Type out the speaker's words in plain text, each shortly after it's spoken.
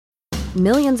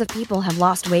Millions of people have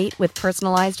lost weight with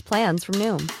personalized plans from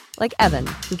Noom. Like Evan,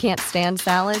 who can't stand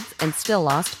salads and still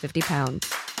lost 50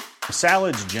 pounds.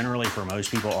 Salads generally for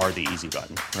most people are the easy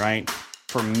button, right?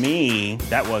 For me,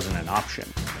 that wasn't an option.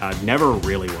 I never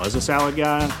really was a salad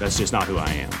guy. That's just not who I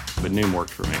am. But Noom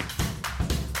worked for me.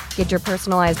 Get your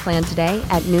personalized plan today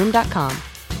at Noom.com.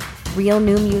 Real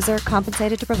Noom user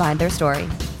compensated to provide their story.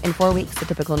 In 4 weeks, the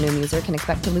typical Noom user can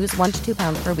expect to lose 1 to 2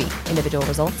 pounds per week. Individual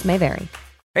results may vary.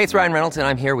 Hey, it's Ryan Reynolds, and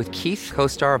I'm here with Keith,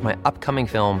 co-star of my upcoming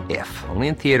film, If, only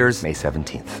in theaters May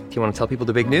 17th. Do you want to tell people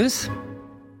the big news?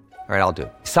 All right, I'll do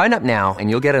it. Sign up now and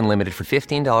you'll get unlimited for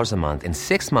 $15 a month and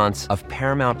 6 months of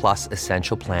Paramount Plus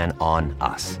Essential Plan on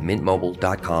us.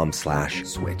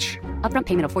 MintMobile.com/switch. Upfront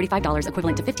payment of $45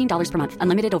 equivalent to $15 per month.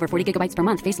 Unlimited over 40 gigabytes per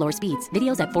month. Face lower speeds.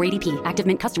 Videos at 480p. Active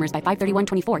Mint customers by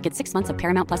 531.24 get 6 months of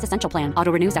Paramount Plus Essential Plan.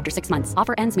 Auto renews after 6 months.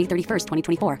 Offer ends May 31st,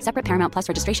 2024. Separate Paramount Plus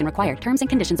registration required. Terms and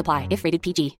conditions apply if rated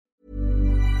PG.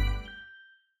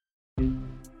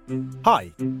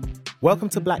 Hi, welcome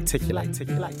to Blackticulate,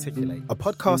 a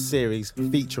podcast series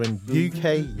featuring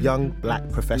UK young black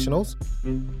professionals,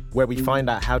 where we find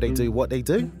out how they do what they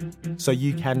do, so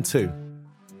you can too.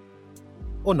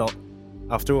 Or not.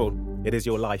 After all, it is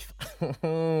your life.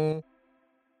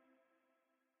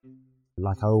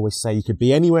 Like I always say, you could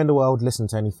be anywhere in the world, listen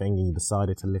to anything, and you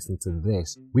decided to listen to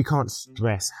this. We can't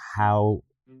stress how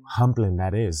humbling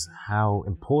that is, how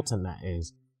important that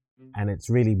is. And it's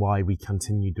really why we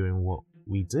continue doing what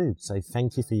we do. So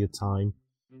thank you for your time.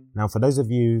 Now, for those of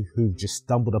you who've just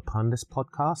stumbled upon this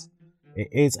podcast, it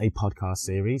is a podcast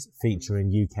series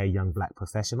featuring UK young black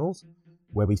professionals,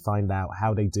 where we find out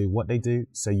how they do what they do,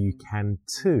 so you can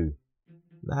too.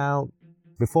 Now,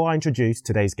 before I introduce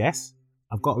today's guest,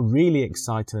 I've got a really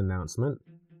exciting announcement.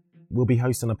 We'll be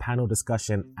hosting a panel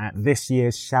discussion at this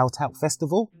year's Shout Out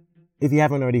Festival. If you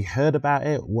haven't already heard about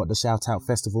it, what the Shout Out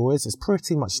Festival is, it's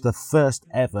pretty much the first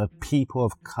ever People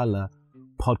of Colour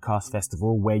podcast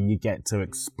festival, where you get to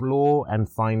explore and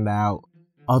find out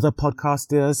other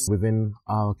podcasters within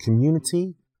our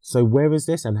community. So where is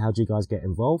this and how do you guys get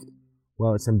involved?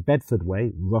 Well, it's in Bedford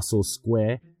Way, Russell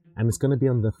Square, and it's going to be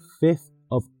on the 5th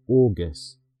of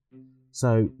August.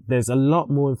 So there's a lot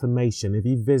more information if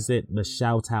you visit the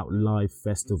Shout Out Live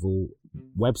Festival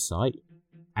website.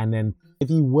 And then if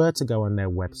you were to go on their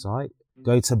website,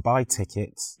 go to buy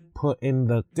tickets, put in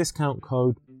the discount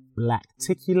code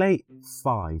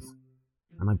Blackticulate5.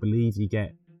 And I believe you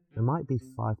get, there might be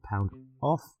 £5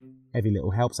 off. Every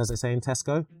little helps, as they say in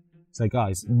Tesco. So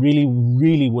guys, really,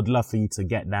 really would love for you to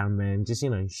get down there and just,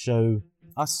 show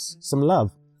us some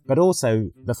love. But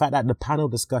also the fact that the panel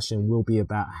discussion will be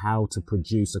about how to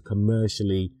produce a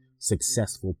commercially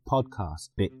successful podcast,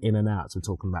 the in and outs. We're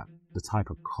talking about the type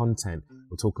of content.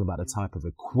 We're talking about the type of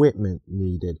equipment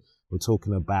needed. We're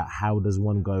talking about how does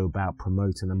one go about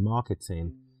promoting and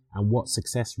marketing, and what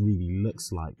success really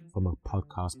looks like from a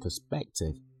podcast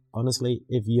perspective. Honestly,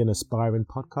 if you're an aspiring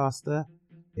podcaster,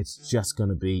 it's just going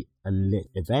to be a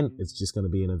lit event. It's just going to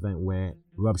be an event where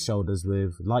rub shoulders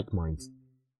with like minds.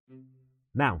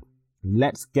 Now,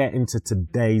 let's get into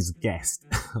today's guest.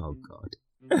 Oh God.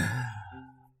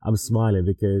 I'm smiling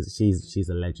because she's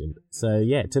a legend. So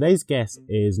yeah, today's guest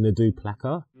is Nadu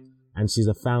Plakar, and she's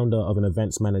a founder of an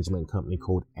events management company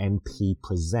called NP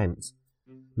Presents.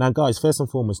 Now guys, first and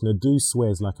foremost, Nadu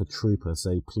swears like a trooper,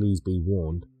 so please be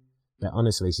warned. But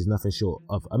honestly, she's nothing short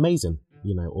of amazing.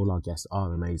 All our guests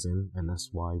are amazing, and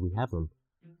that's why we have them.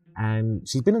 And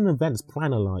she's been an events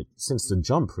planner since the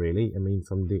jump, really. I mean,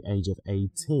 from the age of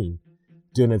 18.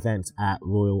 Doing events at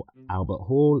Royal Albert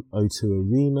Hall, O2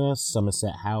 Arena,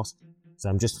 Somerset House. So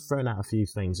I'm just throwing out a few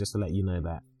things just to let you know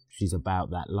that she's about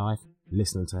that life.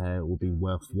 Listening to her will be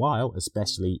worthwhile,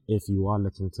 especially if you are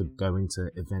looking to go into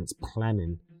events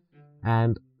planning.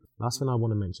 And last thing I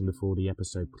want to mention before the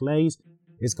episode plays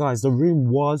is, guys, the room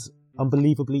was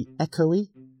unbelievably echoey.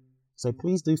 So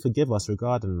please do forgive us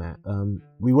regarding that.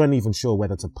 We weren't even sure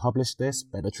whether to publish this,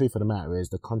 but the truth of the matter is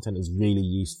the content is really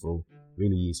useful,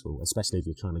 especially if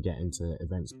you're trying to get into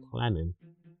events planning.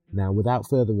 Now, without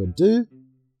further ado,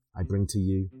 I bring to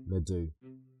you Nadu.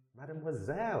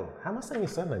 Mademoiselle, how am I saying your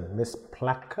surname? Miss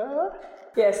Plakar?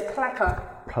 Yes, Plakar.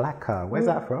 Plakar, where's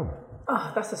that from?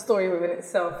 Oh, that's a story within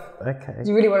itself. Okay. Do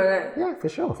you really want to know? Yeah, for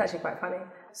sure. It's actually quite funny.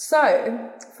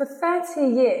 So, for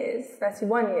 31 years,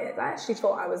 I actually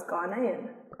thought I was Ghanaian.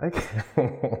 Okay.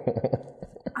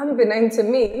 Unbeknown to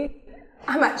me,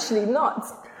 I'm actually not.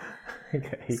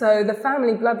 Okay. So, the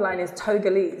family bloodline is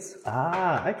Togolese.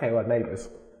 Ah, okay, well, neighbours.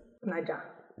 Niger.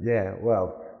 Yeah,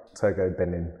 well, Togo,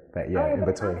 Benin, but yeah, in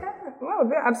between. Okay. Well,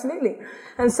 yeah, absolutely.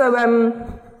 And so,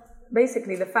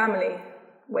 basically, the family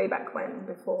way back when,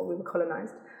 before we were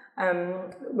colonised.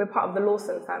 We're part of the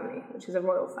Lawson family, which is a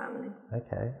royal family.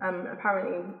 Okay.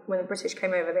 Apparently, when the British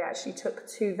came over, they actually took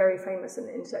two very famous and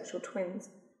intellectual twins.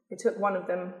 They took one of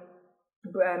them,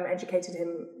 educated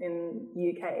him in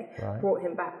the UK, brought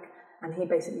him back, and he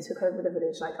basically took over the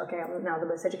village, like, okay, I'm now the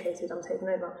most educated, I'm taking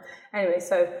over. Anyway,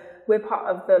 so we're part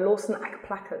of the Lawson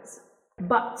Akplakas.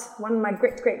 But one of my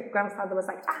great-great-grandfather was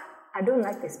like, I don't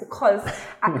like this, because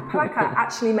Akplaka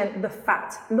actually meant the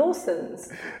fat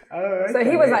Lawsons. Oh, okay. So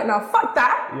he was like, no, fuck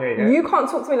that. Yeah. You can't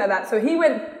talk to me like that. So he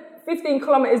went 15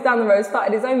 kilometers down the road,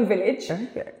 started his own village,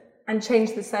 and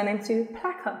changed the surname to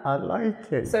Plaka. I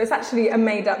like it. So it's actually a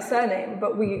made-up surname,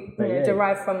 but we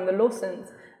derive from the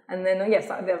Lawsons. And then,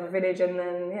 started the other village, and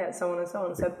then, so on and so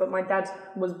on. So, but my dad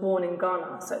was born in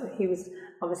Ghana, so he was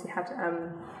obviously had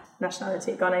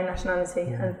nationality, Ghanaian nationality,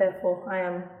 and therefore I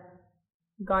am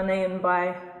Ghanaian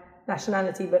by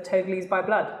nationality, but Togolese by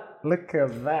blood. Look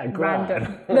at that,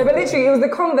 random. No, but literally, it was the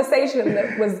conversation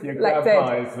that was your like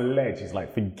grandpa is the ledge. He's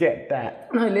like, forget that.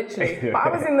 No, literally. But I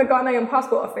was in the Ghanaian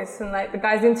passport office, and like the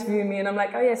guy's interviewing me, and I'm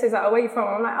like, oh yes, he's like, oh, where are you from?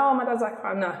 I'm like, oh, my dad's like,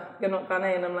 oh no, you're not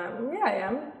Ghanaian. I'm like, yeah, I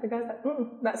am. The guy's like,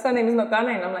 that surname is not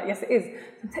Ghanaian. I'm like, yes, it is.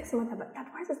 I'm texting my dad, like, Dad,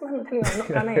 why is this man telling me I'm not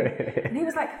Ghanaian? And he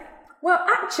was like, well,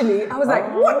 actually, I was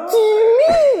like, what do you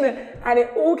mean? And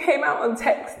it all came out on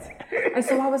text. And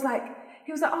so I was like,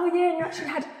 he was like, oh yeah, you actually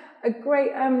had a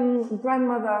great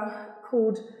grandmother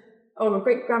called, or a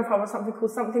great grandfather or something called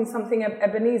something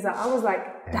Ebenezer. I was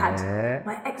like, Dad,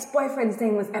 my ex-boyfriend's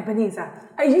name was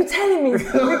Ebenezer. Are you telling me we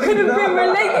could have been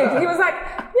related? He was like,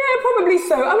 yeah, probably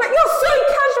so. I'm like, you're so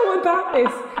casual about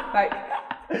this. Like,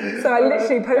 so I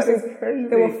literally posted,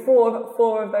 there were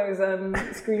four of those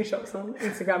screenshots on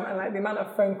Instagram, and like the amount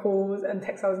of phone calls and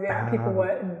texts I was getting, people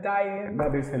were dying.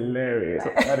 That is hilarious.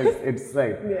 That is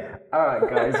insane. Alright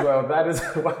guys, well that is,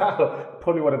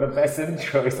 probably one of the best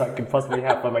intros I could possibly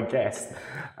have from a guest.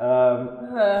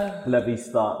 Let me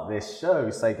start this show.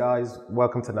 So guys,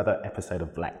 welcome to another episode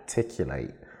of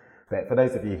Blackticulate. But for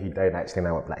those of you who don't actually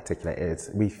know what Blackticulate is,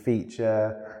 we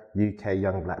feature UK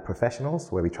young black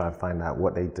professionals where we try and find out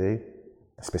what they do,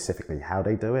 specifically how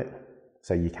they do it,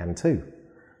 so you can too.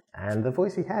 And the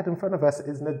voice we had in front of us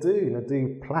is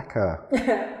Nadu Plaka.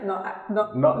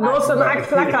 not so Mac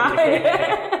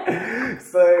Plaka.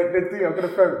 So Nadu, I'm going to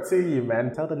throw it to you,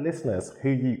 man. Tell the listeners who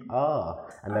you are,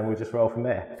 and then we'll just roll from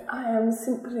there. I am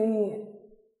simply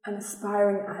an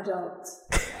aspiring adult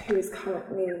who is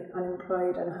currently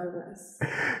unemployed and homeless.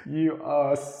 You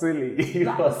are silly. You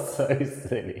are so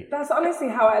silly. That's honestly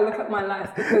how I look at my life,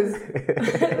 because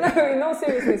no, in all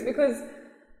seriousness, because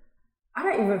I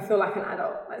don't even feel like an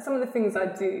adult. Like some of the things I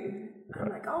do, I'm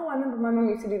like, oh, I remember my mum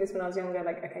used to do this when I was younger.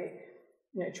 Like, okay,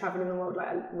 traveling the world. Like,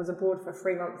 I was abroad for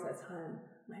 3 months at a time.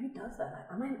 Like, who does that? Like,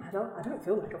 am I an adult? I don't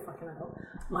feel like a fucking adult.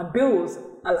 My bills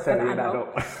are like an adult.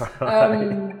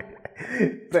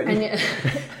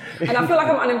 And I feel like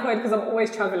I'm unemployed because I'm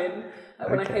always traveling.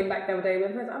 When I came back the other day,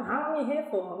 my friends, oh, how long are you here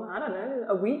for? I don't know,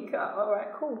 a week? All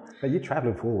right, cool. But you're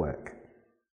traveling for work.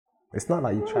 It's not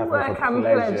like you're traveling for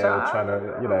pleasure, trying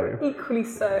to, Equally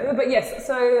so. But yes,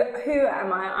 so who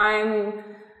am I?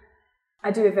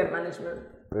 I do event management.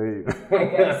 I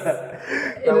guess.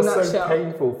 That was so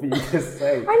painful for you to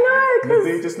say. I know, because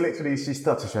Nadu just literally, she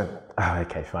stopped and she went, oh,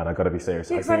 okay, fine, I've got to be serious.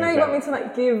 Because I know you want me to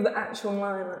like give the actual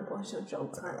line, like, what's your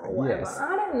job title or whatever. Yes.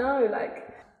 I don't know, like,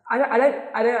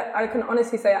 I can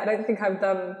honestly say I don't think I've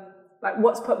done, like,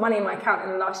 what's put money in my account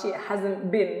in the last year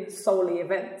hasn't been solely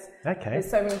events. Okay. There's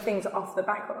so many things off the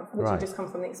back of, which have just come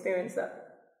from the experience that,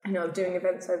 doing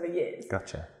events over years.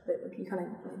 Gotcha. But you kind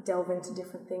of delve into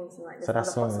different things and like. So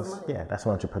that's an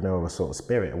entrepreneurial sort of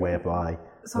spirit, whereby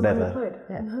so I'm unemployed.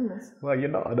 Yeah. I'm homeless. Well, you're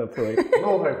not unemployed. You're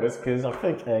homeless because I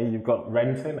think you've got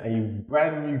renting and a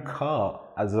brand new car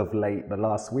as of late the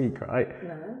last week, right?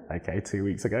 No. Okay, 2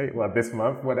 weeks ago. Well, this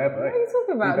month, whatever. What are you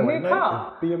talking about? New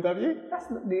car? BMW? That's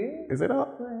not new. Is it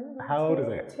not? No. How old is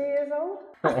it? 2 years old.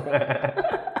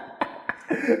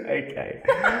 Okay.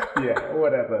 Yeah,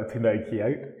 whatever,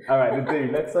 Pinocchio. All right,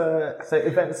 Nadu, let's, so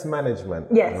events management.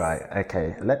 Yes. Right,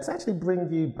 okay. Let's actually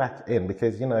bring you back in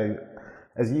because,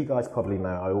 as you guys probably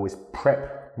know, I always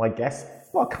prep my guests.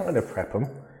 Well, I kind of prep them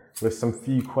with some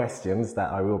few questions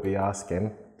that I will be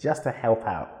asking just to help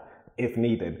out if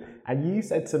needed. And you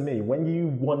said to me, when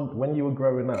you were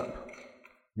growing up,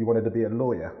 you wanted to be a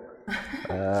lawyer.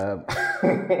 A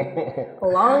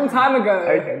long time ago.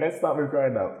 Okay, let's start with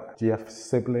growing up. Do you have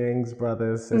siblings,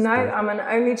 brothers, sisters? No, I'm an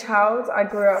only child. I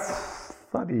grew up.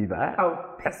 Funny that.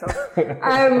 Oh, piss off.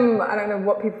 I don't know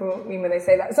what people mean when they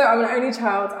say that. So I'm an only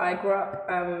child. I grew up.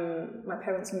 My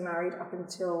parents were married up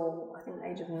until I think the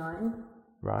age of 9.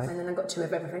 Right. And then I got 2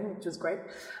 of everything, which was great.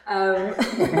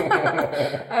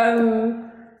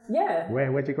 Yeah.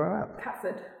 Where'd you grow up?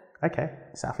 Catford. Okay,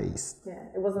 southeast. Yeah,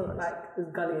 it wasn't like as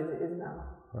gully as it is now.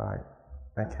 Right.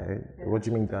 Okay. Yeah. What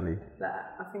do you mean gully?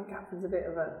 I think Catford's a bit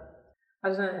of a, I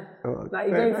don't know. Oh, like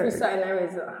you go through certain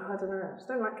areas that, I don't know. I just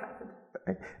don't like Catford.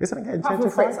 Isn't it getting Apart gentrified?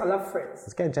 from Fritz, I love Fritz.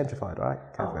 It's getting gentrified, right?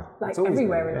 Catford. Like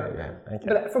everywhere in London. Yeah. Okay.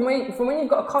 But from when you've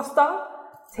got a Costa,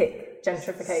 tick,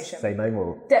 gentrification. Say no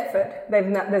more. Deptford,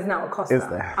 there's now a Costa. Is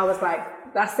there? I was like,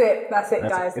 that's it,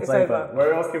 guys, it's over.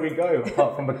 Where else can we go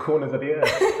apart from the corners of the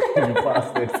earth? You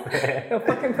bastards. They'll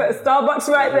fucking put a Starbucks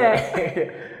right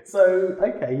there. So,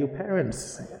 okay, your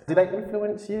parents, did they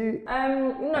influence you?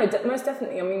 No, most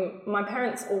definitely. I mean, my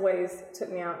parents always took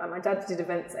me out. Like, my dad did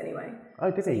events anyway. Oh,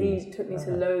 did so he? He took me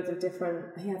to loads of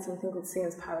different, he had something called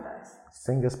Singer's Paradise.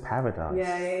 Singer's Paradise?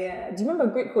 Yeah. Do you remember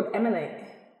a group called Emanate?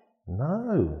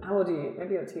 No. How old are you?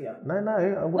 Maybe you're too young. No.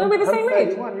 No, we're the same age.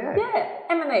 31, yeah. Yeah,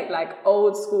 Emanate, like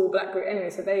old school black group. Anyway,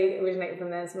 so they originated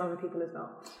from there and some other people as well.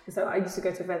 And so I used to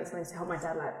go to events and I used to help my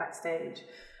dad like backstage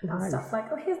and stuff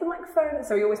like, oh, here's the microphone.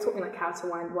 So he always taught me like how to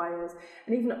wind wires.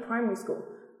 And even at primary school,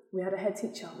 we had a head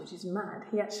teacher, which is mad.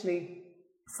 He actually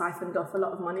siphoned off a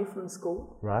lot of money from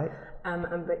school. Right.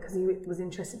 And because he was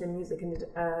interested in music and did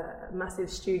a massive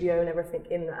studio and everything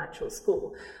in the actual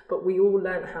school. But we all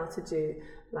learned how to do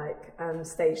like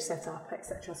stage setup,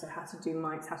 etc. So how to do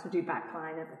mics, how to do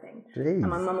backline, everything. Jeez. And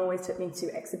my mum always took me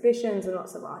to exhibitions and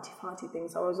lots of arty-farty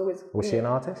things. So I was always... Was she an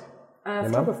artist?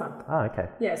 Photographer. Oh, okay.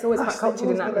 Yeah, it's always quite cultured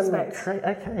in that respect.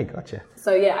 Okay, gotcha.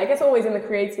 So yeah, I guess always in the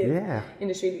creative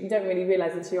industry, you don't really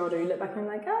realise until you're older. You look back and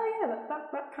like, oh yeah,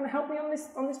 that kind of helped me on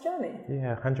this journey.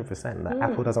 Yeah, 100%. The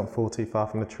apple doesn't fall too far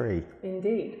from the tree.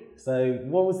 Indeed. So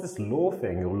what was this law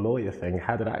thing or lawyer thing?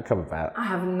 How did that come about? I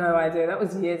have no idea. That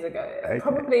was years ago. Okay.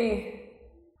 Probably...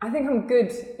 I think I'm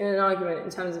good in an argument in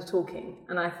terms of talking,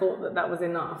 and I thought that was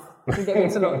enough to get me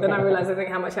to look. Then I realised I think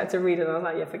how much I had to read, and I was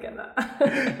like, yeah, forget that.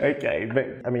 Okay, but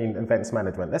I mean, events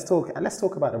management. Let's talk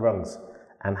about the rungs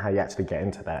and how you actually get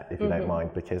into that, if you don't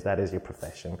mind, because that is your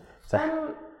profession.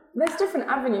 So, there's different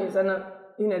avenues, and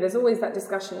there's always that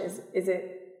discussion: is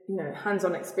it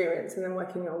hands-on experience and then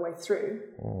working your way through,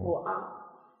 or up,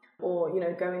 or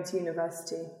going to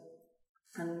university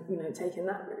and taking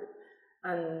that route,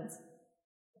 and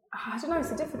I don't know,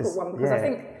 it's a difficult one because I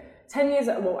think 10 years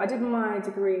ago, I did my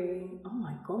degree, oh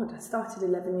my God, I started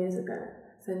 11 years ago,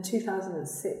 so in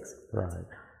 2006. Right,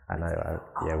 I know,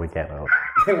 yeah, we get old.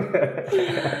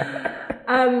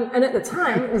 And at the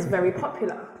time, it was very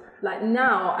popular. Like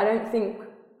now, I don't think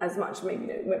as much, maybe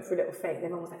it went through a little phase,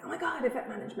 everyone was like, oh my God, event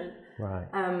management. Right.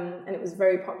 And it was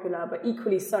very popular, but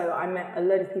equally so, I met a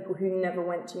load of people who never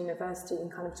went to university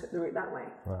and kind of took the route that way.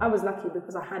 Right. I was lucky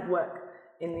because I had work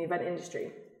in the event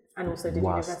industry. And also did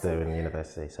whilst doing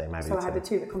university, so maybe. So I had the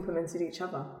two that complemented each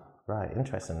other. Right,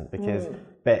 interesting. Because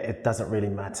but it doesn't really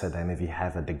matter then if you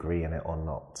have a degree in it or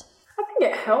not. I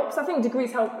think it helps. I think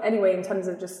degrees help anyway in terms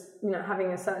of just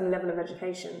having a certain level of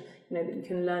education. That you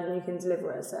can learn and you can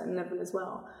deliver at a certain level as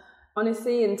well.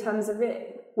 Honestly, in terms of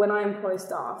it, when I employ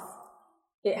staff,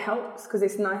 it helps because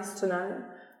it's nice to know.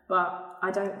 But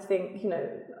I don't think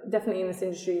definitely in this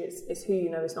industry, it's who you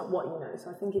know, it's not what you know. So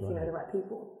I think if you know the right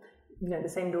people, the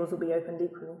same doors will be opened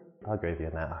equally. I agree with you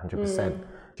on that 100%.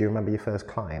 Do you remember your first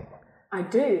client? I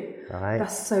do. Right.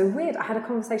 That's so weird. I had a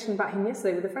conversation about him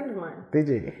yesterday with a friend of mine. Did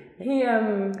you? He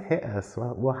hit us.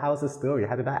 Well, how's the story?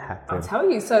 How did that happen? I'll tell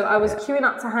you. So I was queuing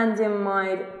up to hand in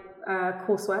my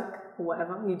coursework or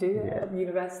whatever you do at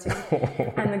university,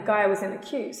 and the guy was in the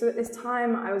queue. So at this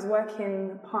time, I was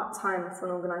working part-time for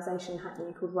an organisation in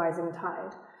Hackney called Rising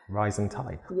Tide. Rising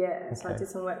Tide? Yeah. So I did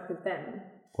some work with them.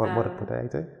 What did they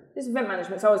do? It's event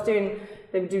management. So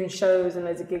they were doing shows and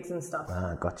loads of gigs and stuff.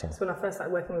 Ah, gotcha. So when I first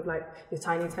started working with like your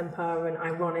Tiny Temper and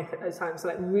Ironic at those times, so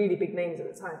like really big names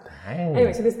at the time. Dang.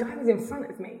 Anyway, so this guy was in front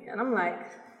of me and I'm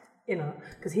like,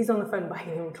 because he's on the phone, but I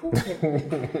hear him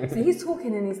talking. So he's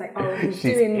talking and he's like, oh, he's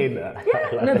doing... inner.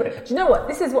 Yeah, no, but do you know what?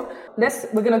 This is what...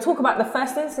 We're going to talk about the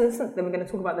first instance, then we're going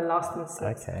to talk about the last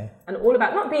instance. Okay. And all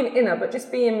about not being inner, but just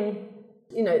being...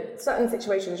 certain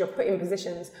situations you're put in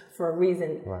positions for a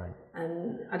reason. Right.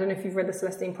 And I don't know if you've read The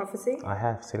Celestine Prophecy. I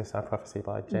have. Celestine Prophecy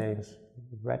by James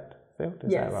Redfield.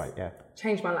 Is that right? Yeah.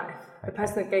 Changed my life. The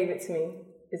person that gave it to me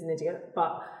is an idiot,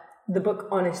 but the book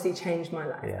honestly changed my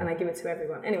life, and I give it to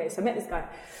everyone. Anyway, so I met this guy.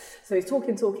 So he's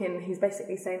talking. He's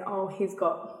basically saying, oh, he's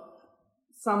got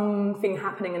something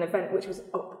happening, an event, which was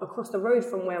across the road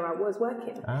from where I was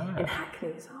working in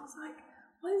Hackney. So I was like,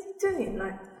 what is he doing?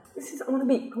 Like, I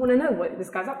want to know what this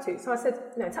guy's up to. So I said,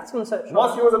 tapped him on the social.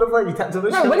 Whilst he was on the phone, you tapped him on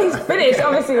the shoulder. No, when he's finished,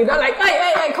 obviously, they're like,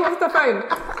 hey, come off the phone.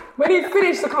 when he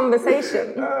finished the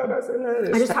conversation, Oh, that's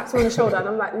hilarious. I just tapped him on the shoulder and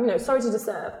I'm like, sorry to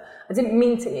disturb. I didn't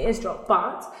mean to eavesdrop,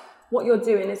 but what you're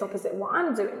doing is opposite what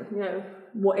I'm doing.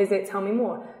 What is it? Tell me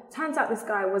more. Turns out this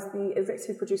guy was the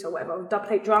executive producer or whatever of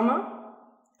Dubplate Drama.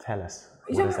 Tell us.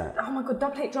 What is that? Oh my God,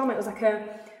 Dubplate Drama. It was like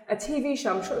a TV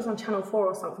show. I'm sure it was on Channel 4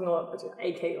 or something, or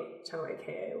AK or Channel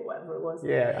AKA or whatever it was.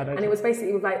 Yeah, I know. And it was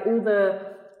basically with like all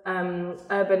the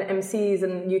urban MCs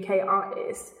and UK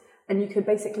artists. And you could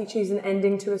basically choose an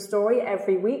ending to a story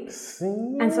every week.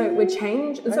 And so it would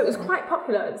change. And so it was quite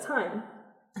popular at the time.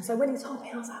 And so when he told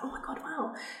me, I was like, oh my God,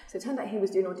 wow. So it turned out he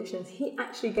was doing auditions. He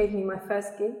actually gave me my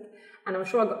first gig. And I'm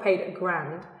sure I got paid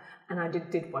 £1,000. And I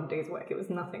did 1 day's work. It was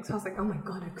nothing. So I was like, oh my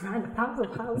God, £1,000,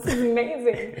 £1,000. This is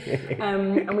amazing.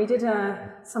 And we did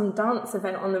some dance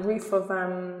event on the roof of...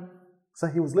 So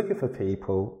he was looking for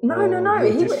people? No.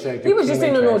 He was just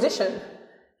doing an audition.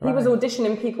 He was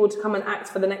auditioning people to come and act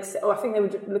for the next... I think they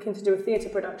were looking to do a theatre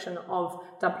production of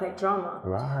Dubplate Drama.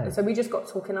 Right. And so we just got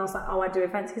talking. I was like, I do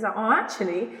events. He's like,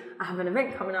 actually, I have an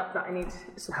event coming up that I need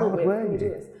support with. How old were Can you? do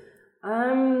this?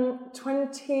 21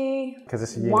 Because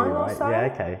it's a uni, or right? so. Yeah,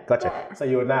 okay. Gotcha. Yeah. So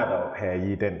you were an adult here.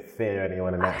 You didn't fear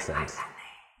anyone in that sense.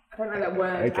 I don't know that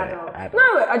word, Okay, adult. adult.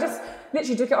 No, I just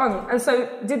literally took it on. And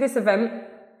so did this event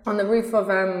on the roof of...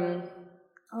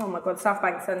 oh my God, South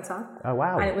Bank Centre. Oh,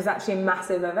 wow. And it was actually a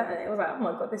massive event. And it was like, oh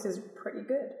my God, this is pretty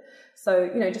good. So,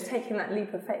 just taking that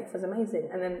leap of faith was amazing.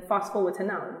 And then fast forward to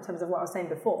now, in terms of what I was saying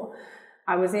before,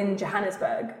 I was in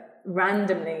Johannesburg,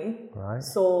 randomly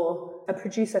saw a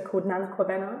producer called Nana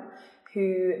Kwabena,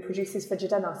 who produces for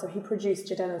Jadena. So he produced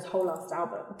Jadena's whole last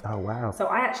album. Oh, wow. So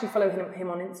I actually followed him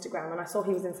on Instagram, and I saw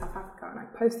he was in South Africa, and I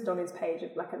posted on his page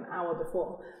like an hour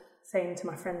before, saying to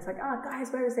my friends, like,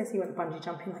 guys, where is this? He went bungee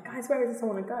jumping, like, guys, where is this? I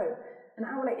want to go. An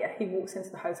hour later, he walks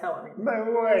into the hotel.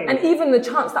 No way. And even the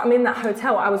chance that I'm in that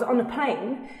hotel, I was on a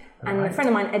plane, and a friend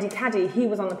of mine, Eddie Caddy, he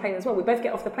was on the plane as well. We both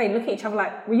get off the plane, look at each other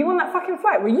like, were you on that fucking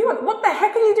flight? What the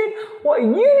heck are you doing? What are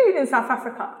you doing in South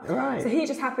Africa? Right. So he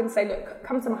just happened to say, look,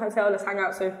 come to my hotel, let's hang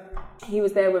out. So he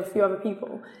was there with a few other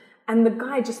people. And the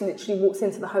guy just literally walks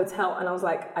into the hotel, and I was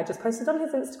like, I just posted on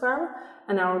his Instagram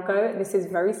an hour ago. This is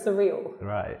very surreal.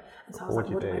 Right. And so I was like,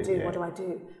 what do I do? Yeah. What do I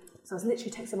do? So I was literally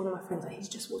texting one of my friends, like, he's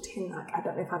just walked in, like, I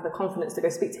don't know if I have the confidence to go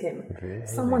speak to him. Really?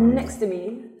 Someone next to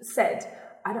me said,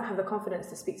 I don't have the confidence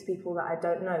to speak to people that I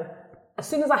don't know. As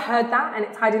soon as I heard that, and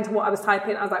it tied into what I was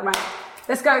typing, I was like, right,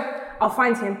 let's go. I'll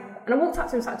find him. And I walked up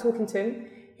to him, started talking to him.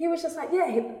 He was just like,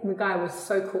 the guy was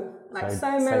so cool. Like,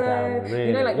 so mellow.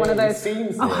 Really? Like one of those,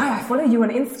 hi, I follow you on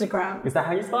Instagram. Is that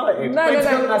how you started? No. No,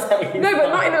 but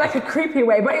not in like a creepy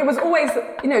way. But it was always,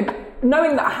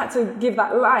 knowing that I had to give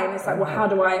that line, it's like, well, how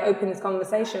do I open this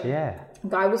conversation? Yeah.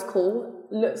 Guy was cool.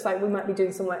 Looks like we might be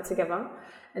doing some work together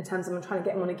in terms of I'm trying to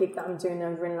get him on a gig that I'm doing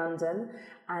over in London.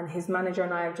 And his manager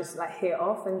and I have just like hit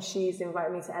off, and she's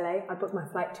invited me to LA. I booked my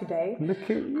flight today. Look at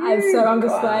you. And so I'm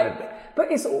just like,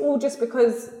 but it's all just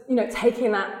because,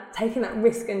 taking that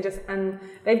risk and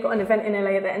they've got an event in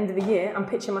LA at the end of the year. I'm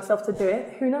pitching myself to do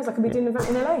it. Who knows? I could be doing an event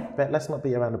in LA. But let's not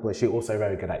be around the bush. You're also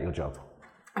very good at your job.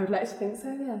 I would like to think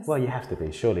so, yes. Well, you have to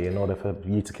be, surely, in order for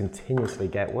you to continuously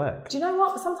get work. Do you know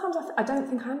what? Sometimes I don't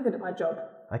think I'm good at my job.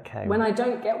 Okay. When I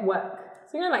don't get work.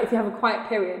 So, like if you have a quiet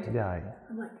period, yeah.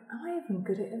 I'm like, am I even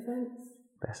good at events?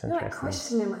 That's interesting. Like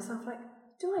questioning myself, like,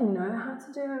 do I know how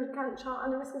to do a Gantt chart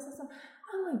and a risk assessment?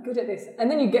 Am I good at this?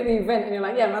 And then you get the event and you're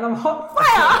like, yeah, man, I'm hot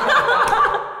fire!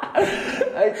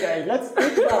 Okay, let's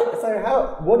think about, so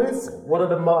what are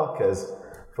the markers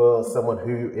for someone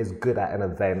who is good at an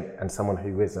event and someone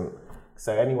who isn't?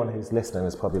 So anyone who's listening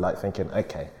is probably like thinking,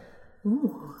 okay,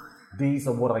 these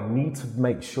are what I need to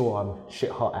make sure I'm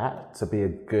shit hot at to be a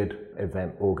good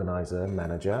event organizer,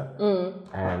 manager.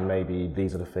 And maybe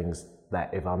these are the things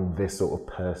that if I'm this sort of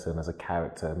person as a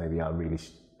character, maybe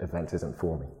event isn't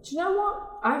for me. Do you know what?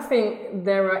 I think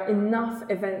there are enough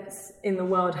events in the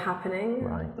world happening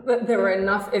that there are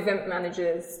enough event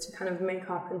managers to kind of make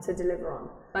up and to deliver on.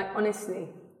 Like, honestly,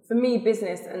 for me,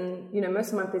 business, and most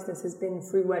of my business has been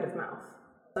through word of mouth.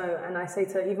 So, and I say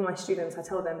to even my students, I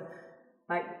tell them,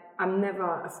 like, I'm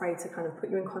never afraid to kind of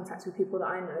put you in contact with people that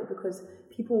I know, because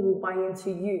people will buy into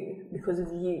you because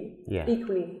of you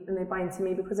equally, and they buy into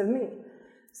me because of me.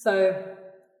 So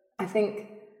I think,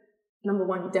 number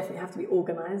one, you definitely have to be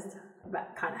organised.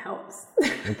 That kind of helps.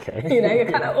 Okay.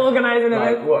 You're kind of organising.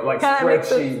 Like what? Like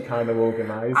spreadsheet kind of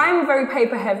organised? I'm very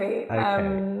paper heavy.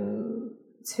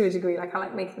 Okay. to a degree. Like I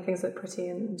like making things look pretty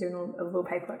and doing all the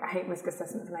paperwork. I hate risk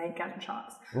assessments and I hate Gantt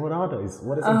charts. What are those?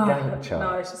 What is a Gantt chart?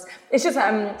 No, it's just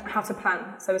how to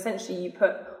plan. So essentially you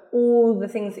put all the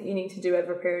things that you need to do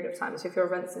over a period of time. So if your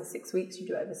event's in 6 weeks, you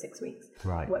do it over 6 weeks.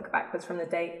 Right. Work backwards from the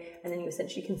date, and then you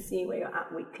essentially can see where you're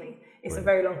at weekly. It's a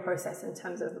very long process in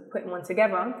terms of putting one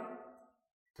together.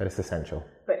 But it's essential.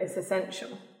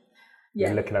 Yeah.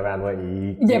 You're looking around, weren't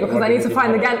you? Yeah, because I need to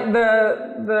find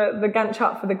the Gantt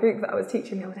chart for the group that I was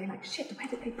teaching the other day. Like, shit, where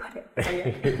did they put it? So,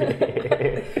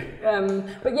 yeah.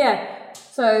 But yeah,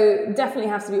 so definitely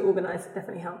has to be organised.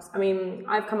 Definitely helps. I mean,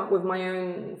 I've come up with my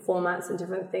own formats and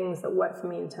different things that work for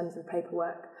me in terms of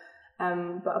paperwork.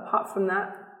 But apart from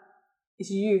that, it's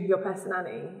your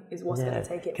personality is what's going to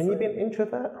take it. Can you be an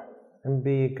introvert and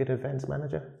be a good events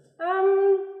manager?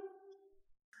 I'm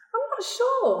not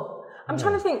sure. I'm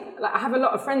trying to think, like I have a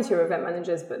lot of friends who are event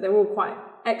managers, but they're all quite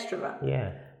extrovert.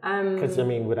 Yeah. Because, I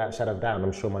mean, without shadow of doubt,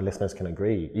 I'm sure my listeners can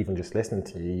agree, even just listening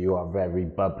to you, you are very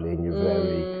bubbly and you're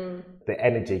very... The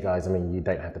energy, guys, I mean, you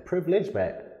don't have the privilege,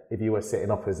 but if you were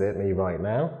sitting opposite me right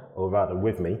now, or rather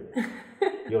with me,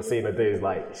 you're seeing her do is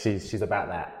like, she's about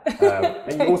that.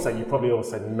 And you probably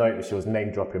also noticed she was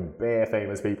name dropping bare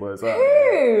famous people as well.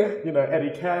 Who? You know,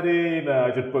 Eddie Caddy,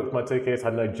 I just booked my tickets,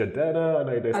 I know Jadena, I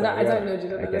know this. I don't know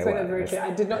Jadena, okay, let's make that very clear.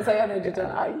 I did not say I know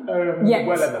Jadena. I know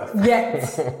well enough.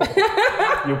 Yet.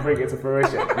 You'll bring it to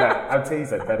fruition. No, I'm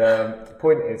teasing, but the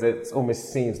point is, it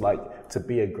almost seems like to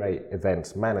be a great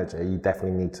events manager, you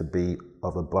definitely need to be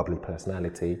of a bubbly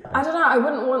personality. I don't know, I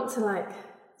wouldn't want to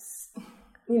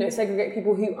segregate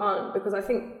people who aren't, because I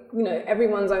think,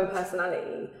 everyone's own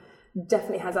personality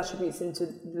definitely has attributes into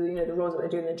the roles that they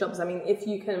do in their jobs. I mean, if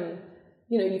you can,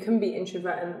 you can be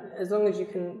introvert, and as long as you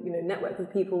can, network with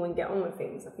people and get on with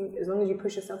things, I think as long as you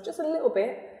push yourself just a little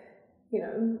bit,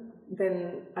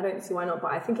 then I don't see why not.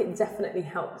 But I think it definitely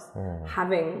helps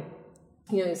having,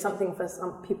 something for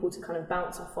some people to kind of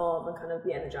bounce off of and kind of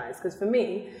be energized. Because for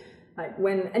me, like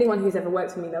when anyone who's ever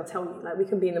worked with me, they'll tell you, like we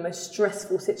can be in the most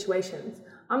stressful situations.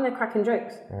 I'm there cracking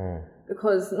jokes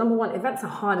because number one, events are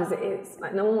hard as it is.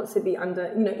 Like no one wants to be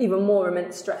under, even more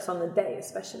immense stress on the day,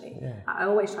 especially. Yeah. I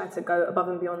always try to go above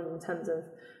and beyond in terms of,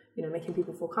 making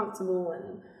people feel comfortable,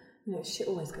 and shit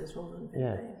always goes wrong on the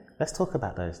day. Let's talk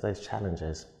about those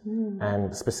challenges.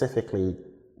 And specifically,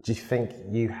 do you think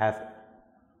you have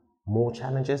more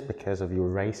challenges because of your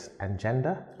race and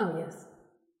gender? Oh yes.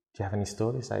 Do you have any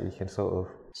stories that you can sort of?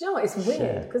 Do you know what? It's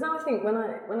weird because now I think when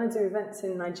I do events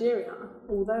in Nigeria,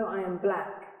 although I am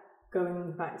black,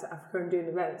 going back to Africa and doing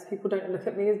events, people don't look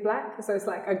at me as black. So it's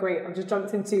like, oh great, I've just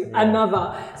jumped into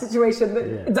another situation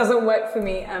that doesn't work for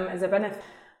me as a benefit.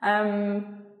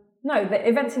 No, the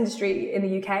events industry in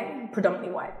the UK,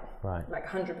 predominantly white, right? Like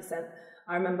 100%.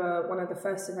 I remember one of the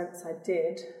first events I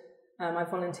did, I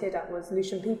volunteered at, was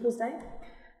Lucian People's Day.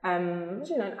 It was,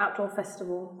 an outdoor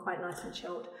festival, quite nice and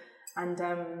chilled. And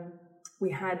we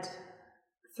had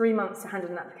 3 months to hand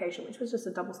in an application, which was just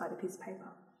a double-sided piece of paper,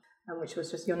 which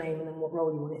was just your name and then what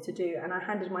role you wanted to do. And I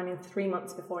handed mine in 3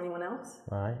 months before anyone else.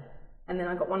 Right. And then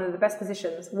I got one of the best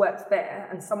positions, worked there,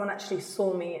 and someone actually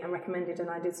saw me and recommended, and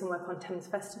I did some work on Thames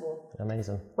Festival.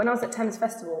 Amazing. When I was at Thames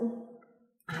Festival,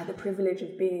 I had the privilege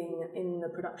of being in the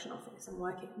production office and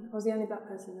working. I was the only black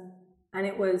person there. And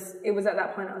it was at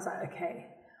that point I was like, okay.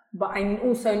 But I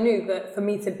also knew that for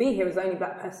me to be here as the only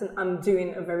black person, I'm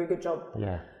doing a very good job.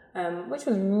 Yeah. Which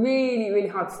was really, really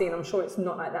hard to see, and I'm sure it's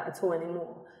not like that at all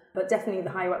anymore. But definitely the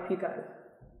higher up you go,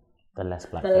 the less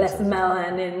black. The less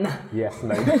melanin. Yes,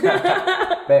 no.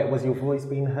 But was your voice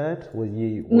being heard? Were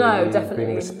you definitely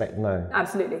being respected? No.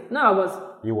 Absolutely. No, I was.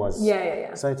 You was?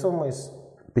 Yeah. So it's almost,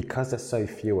 because there's so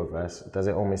few of us, does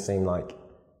it almost seem like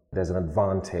there's an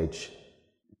advantage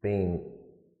being,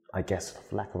 I guess,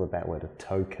 for lack of a better word, a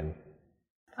token?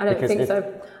 I don't think so.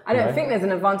 I don't think there's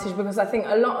an advantage, because I think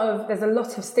there's a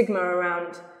lot of stigma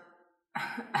around,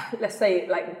 let's say,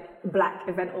 like black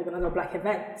event organizer or black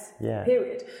events,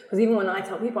 period. Because even when I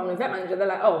tell people I'm an event manager, they're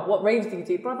like, oh, what raves do you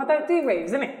do? Bro, I don't do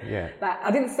raves, innit? Yeah. Like,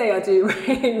 I didn't say I do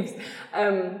raves.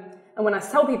 And when I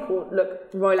tell people,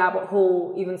 look, Royal Albert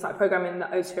Hall even started programming the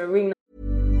O2 Arena.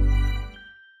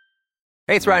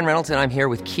 Hey, it's Ryan Reynolds, and I'm here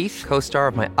with Keith, co-star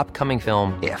of my upcoming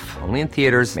film, If, only in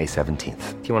theaters May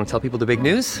 17th. Do you want to tell people the big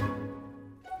news?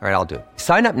 All right, I'll do it.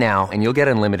 Sign up now and you'll get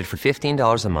unlimited for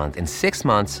 $15 a month and 6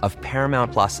 months of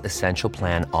Paramount Plus Essential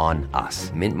Plan on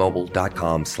us.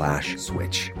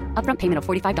 MintMobile.com/switch. Upfront payment of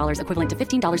 $45 equivalent to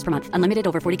 $15 per month. Unlimited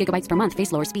over 40 gigabytes per month.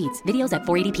 Face lower speeds. Videos at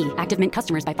 480p. Active Mint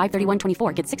customers by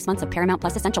 531.24 get 6 months of Paramount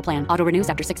Plus Essential Plan. Auto renews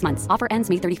after 6 months. Offer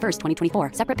ends May 31st,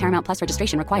 2024. Separate Paramount Plus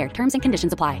registration required. Terms and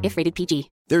conditions apply if rated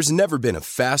PG. There's never been a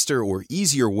faster or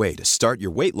easier way to start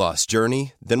your weight loss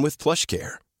journey than with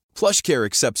PlushCare. PlushCare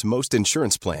accepts most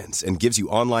insurance plans and gives you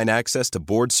online access to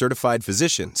board-certified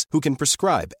physicians who can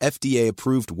prescribe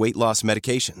FDA-approved weight loss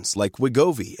medications like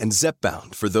Wegovy and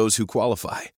Zepbound for those who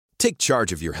qualify. Take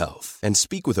charge of your health and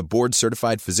speak with a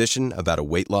board-certified physician about a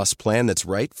weight loss plan that's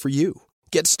right for you.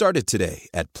 Get started today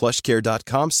at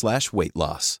plushcare.com/weight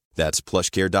loss. That's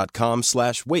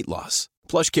plushcare.com/weight loss.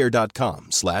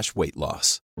 plushcare.com/weight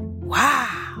loss.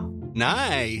 Wow.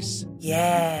 Nice.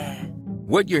 Yeah.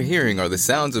 What you're hearing are the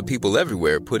sounds of people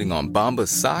everywhere putting on Bombas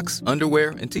socks, underwear,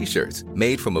 and T-shirts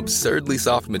made from absurdly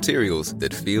soft materials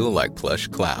that feel like plush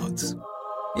clouds.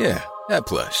 Yeah, that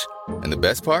plush. And the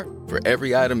best part? For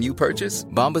every item you purchase,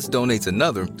 Bombas donates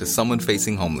another to someone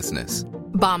facing homelessness.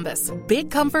 Bombas. Big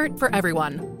comfort for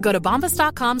everyone. Go to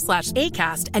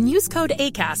bombas.com/ACAST and use code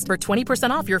ACAST for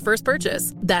 20% off your first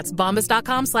purchase. That's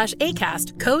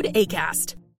bombas.com/ACAST. Code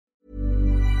ACAST.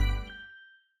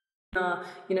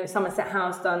 Somerset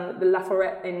House done the La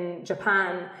Forêt in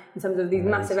Japan in terms of these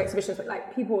massive exhibitions. But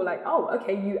like people were like, oh,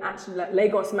 okay, you actually like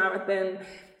Lagos Marathon,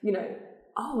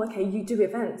 oh, okay, you do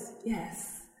events.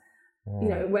 Yes.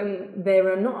 When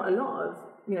there are not a lot of,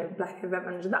 black event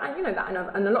managers that I know,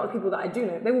 and a lot of people that I do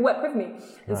know, they will work with me.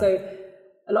 And so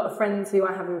a lot of friends who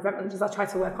I have with event managers, I try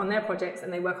to work on their projects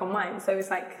and they work on mine. So it's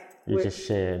like, you just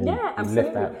share and absolutely.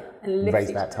 lift that, and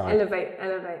raise that time. Elevate.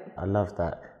 I love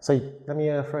that. So let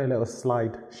me throw a little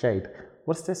slide shade.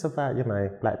 What's this about,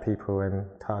 black people and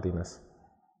tardiness?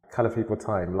 Colour people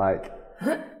time, like...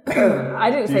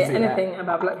 I didn't say anything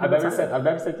about black people time. I've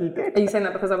never said you did. Are you saying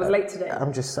that because I was late today?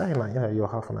 I'm just saying, you're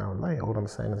half an hour late. All I'm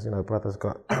saying is, brother's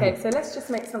got... Okay, so let's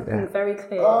just make something very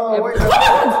clear. Oh, wait,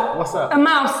 what's up? A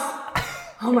mouse!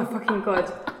 Oh my fucking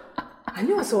God. I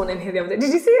knew I saw one in here the other day.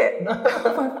 Did you see it?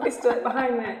 My fist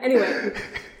behind there. Anyway,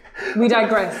 we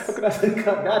digress.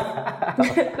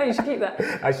 No, you should keep that.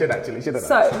 I should actually, shouldn't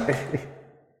I?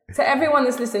 So everyone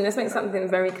that's listening, let's make something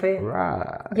very clear.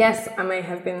 Right. Yes, I may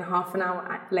have been half an hour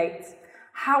late.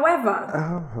 However...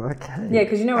 Oh, okay. Yeah,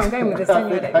 because you know where I'm going with this, don't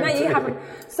you? No, you haven't.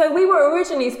 So we were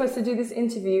originally supposed to do this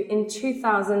interview in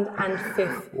 2015.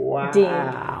 Wow.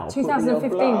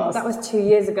 2015. That was 2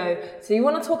 years ago. So you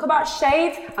want to talk about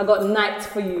shade? I got night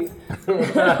for you.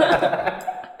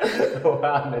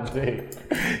 Wow, Nadu.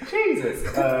 Jesus.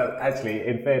 Actually,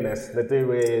 in fairness,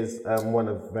 Nadu is one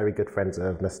of very good friends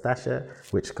of Nastasha,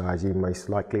 which, guys, you most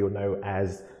likely will know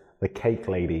as the cake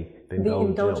lady, the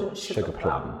indulgent sugar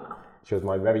plum. She was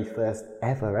my very first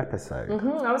ever episode.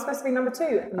 Mm-hmm. I was supposed to be number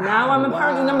 2. Now I'm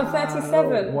apparently number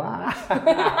 37. Wow.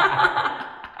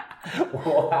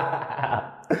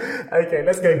 Wow. Okay,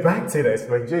 let's go back to this.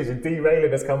 Jeez, you're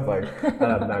derailing this combo.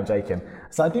 No, I'm joking.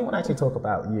 So I do want to actually talk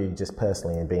about you just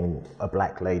personally and being a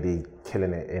black lady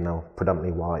killing it in a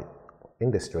predominantly white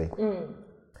industry.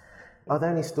 Are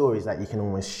there any stories that you can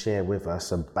almost share with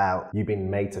us about you being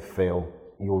made to feel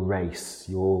your race,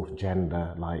 your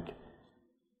gender,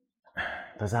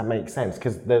 does that make sense?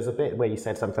 Because there's a bit where you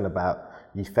said something about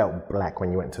you felt black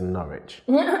when you went to Norwich.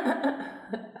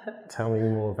 Tell me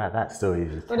more about that story.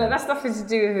 Well, no, that's nothing to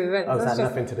do with events. Oh, is that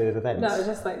nothing to do with events? No, it's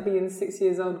just like being 6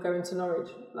 years old going to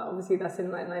Norwich. Obviously, that's in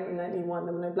 1991.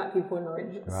 There were no black people in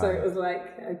Norwich. Right. So it was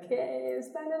like, okay,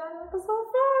 Standing Island was so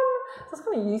fun. So I was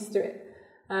kind of used to it.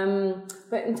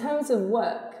 But in terms of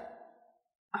work,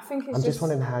 I think it's I'm just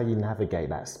wondering how you navigate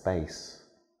that space.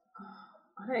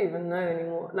 I don't even know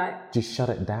anymore. Do you shut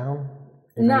it down?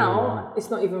 Now it's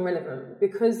not even relevant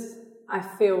because I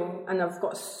feel, and I've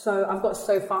got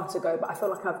so far to go, but I feel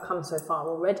like I've come so far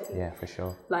already. Yeah, for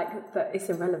sure. That it's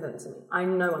irrelevant to me. I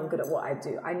know I'm good at what I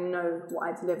do. I know what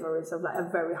I deliver is of a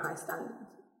very high standard.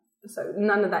 So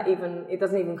none of that it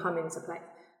doesn't even come into play.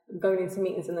 Going into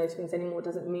meetings and those things anymore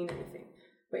doesn't mean anything.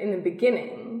 But in the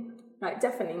beginning,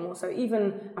 definitely more so,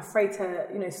 even afraid to,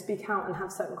 speak out and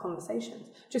have certain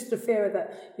conversations. Just the fear that,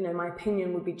 my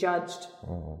opinion would be judged.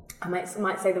 I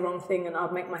might say the wrong thing and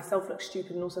I'll make myself look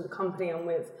stupid and also the company I'm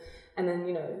with. And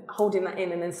then, holding that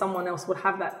in and then someone else would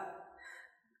have that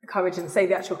courage and say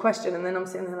the actual question. And then I'm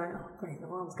sitting there like, oh, great, no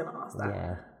one's going to ask that.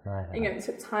 Yeah, right. It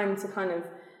took time to kind of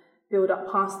build up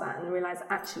past that and realize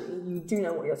actually you do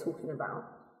know what you're talking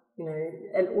about.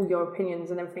 And all your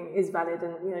opinions and everything is valid,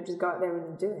 and just go out there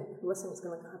and do it. The worst thing that's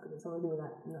going to happen is someone will be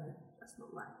like, no, that's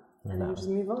not right, and then you just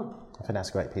move on. I think that's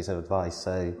a great piece of advice.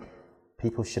 So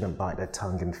people shouldn't bite their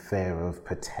tongue in fear of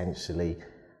potentially.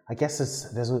 I guess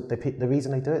the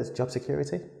reason they do it is job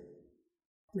security.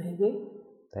 Maybe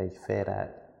they fear that.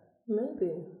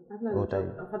 Maybe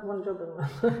I've had one job in my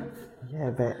life.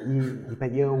 Yeah, but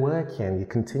you're working. You're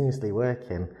continuously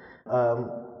working.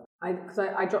 Because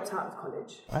I dropped out of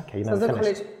college. Okay, you so I was never at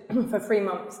finished. college for 3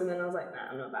 months, and then I was like, nah,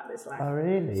 I'm not about this life. Oh,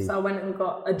 really? So I went and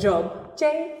got a job.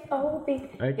 J-O-B.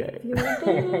 Okay. If you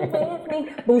be with me.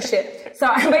 Bullshit. So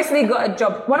I basically got a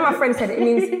job. One of my friends said it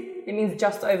means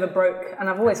just over broke, and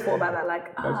I've always thought about that.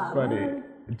 Like, That's funny. Man.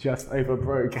 Just over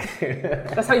broke.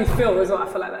 That's how you feel as well. I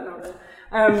feel like that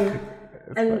now.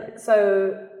 And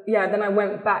so yeah, then I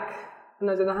went back. And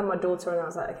then I had my daughter, and I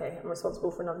was like, okay, I'm responsible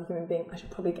for another human being. I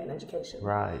should probably get an education.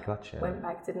 Right, gotcha. Went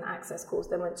back, did an access course,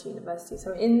 then went to university.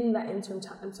 So in that interim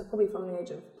time, so probably from the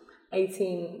age of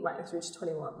 18 right through to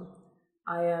 21,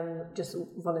 I just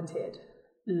volunteered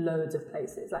loads of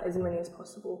places, like as many as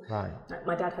possible. Right. Like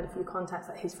my dad had a few contacts,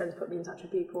 like his friends put me in touch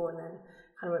with people, and then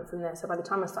kind of went from there. So by the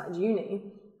time I started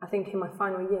uni, I think in my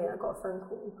final year, I got a phone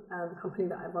call, a company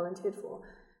that I volunteered for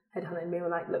headhunted me and were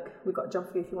like, look, we've got a job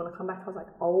for you if you want to come back. I was like,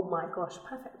 oh my gosh,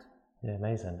 perfect. Yeah,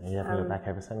 amazing. And you haven't looked back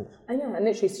ever since? And yeah, and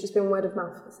literally it's just been word of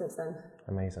mouth since then.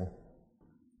 Amazing.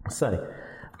 So,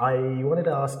 I wanted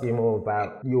to ask you more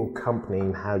about your company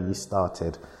and how you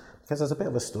started, because there's a bit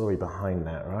of a story behind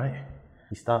that, right?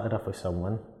 You started off with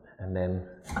someone, and then...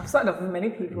 I've started off with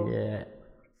many people. Yeah.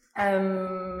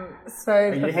 So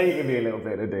Are you hating me a little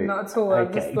bit today? Not at all. I'm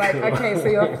Okay, just like, cool. okay, so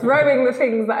you're throwing the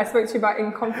things that I spoke to you about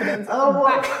in confidence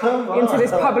back into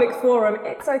this public forum.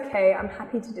 It's okay. I'm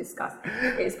happy to discuss.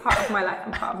 It's part of my life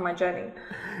and part of my journey.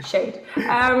 Shade.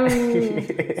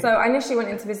 So I initially went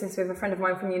into business with a friend of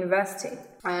mine from university,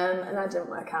 and that didn't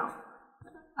work out.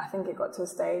 I think it got to a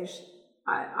stage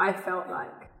I felt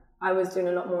like I was doing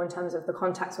a lot more in terms of the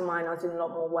contacts were mine. I was doing a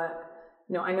lot more work.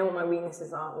 You know, I know what my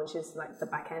weaknesses are, which is like the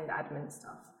back end admin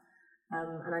stuff.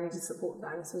 And I needed support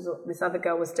that. And this was what this other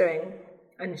girl was doing.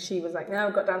 And she was like, no,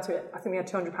 I got down to it. I think we had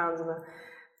 £200 in the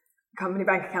company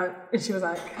bank account. And she was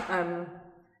like,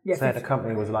 yeah. So the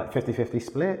company was like 50-50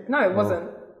 split? No, it wasn't.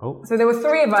 Oh. So there were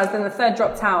 3 of us, then the third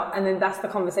dropped out, and then that's the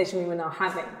conversation we were now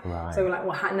having. Right. So we're like,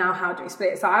 well, how do we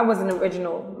split it? So I was an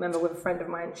original member with a friend of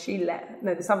mine. She left.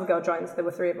 No, this other girl joined, so there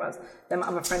were 3 of us. Then my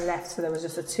other friend left, so there was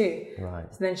just a 2. Right.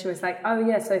 So then she was like, oh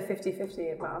yeah, so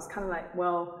 50-50. But I was kind of like,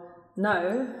 well,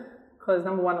 no, because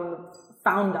number 1, I'm the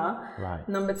founder. Right.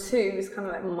 Number 2 is kind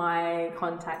of like my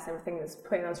contacts, everything that's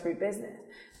putting us through business.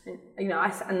 And, you know,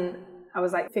 I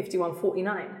was like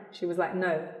 51-49. She was like,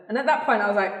 no. And at that point, I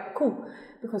was like, cool.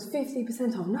 Because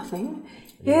 50% of nothing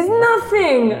is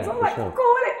nothing. Yeah, so I'm like, sure. go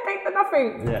on it, take the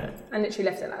nothing. Yeah. And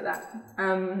literally left it like that.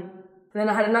 Then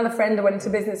I had another friend I went into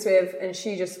business with, and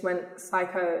she just went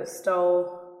psycho,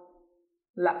 stole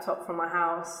laptop from my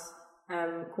house,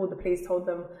 called the police, told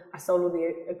them I stole all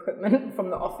the equipment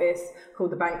from the office,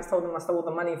 called the banks, told them I stole all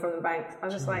the money from the banks. I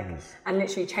was just like, and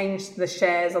literally changed the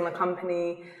shares on the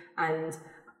company and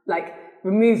like,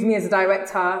 removed me as a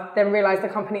director, then realised the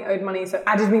company owed money, so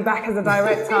added me back as a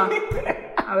director.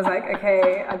 I was like,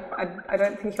 okay, I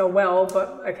don't think you're well,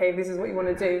 but okay, if this is what you want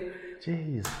to do.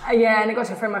 Jeez. Yeah, and it got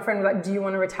to a friend, my friend was like, do you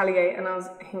want to retaliate? And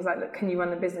he was like, look, can you run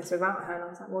the business without her? And I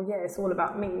was like, well, yeah, it's all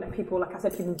about me. Like people, like I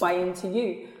said, people buy into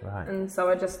you. Right. And so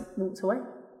I just walked away.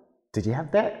 Did you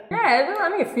have debt? Yeah, I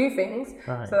mean a few things.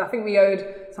 Right. So I think we owed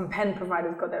some pen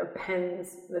providers, got their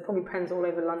pens. There are probably pens all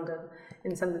over London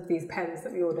in terms of these pens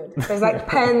that we ordered. So there's like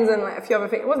pens and like a few other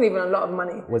things. It wasn't even a lot of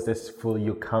money. Was this for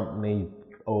your company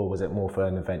or was it more for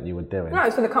an event you were doing? No,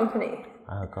 it's for the company.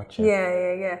 Oh, gotcha.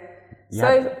 Yeah.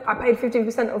 So I paid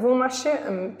 15% of all my shit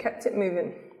and kept it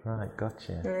moving. Right,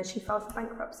 gotcha. And then she filed for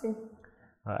bankruptcy.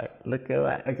 Right, look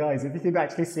at that. Guys, if you can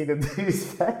actually see the news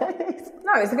face.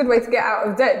 No, it's a good way to get out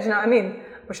of debt, do you know what I mean?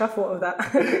 Wish I thought of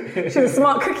that. She's a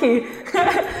smart cookie.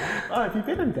 Oh, have you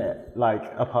been in debt?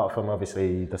 Like, apart from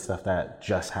obviously the stuff that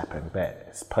just happened, but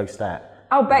it's post that.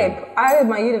 Oh, babe, I owed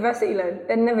my university loan.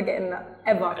 They're never getting that,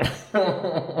 ever.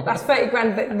 That's 30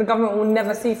 grand that the government will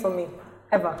never see from me,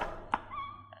 ever.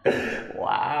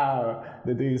 Wow,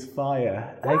 the dude's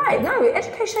fire. Right, no,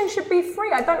 education should be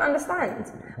free. I don't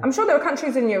understand. I'm sure there are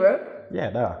countries in Europe.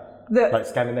 Yeah, there are. Like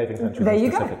Scandinavian countries there you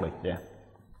specifically, go. Yeah.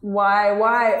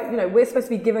 Why, you know, we're supposed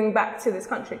to be giving back to this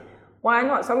country. Why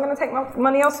not? So I'm going to take my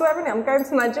money elsewhere, innit? I'm going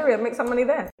to Nigeria and make some money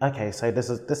there. Okay, so there's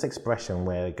this expression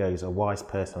where it goes, a wise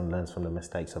person learns from the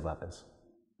mistakes of others.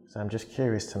 So I'm just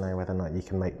curious to know whether or not you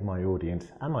can make my audience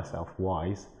and myself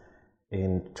wise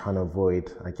in trying to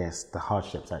avoid, I guess, the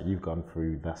hardships that you've gone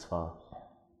through thus far.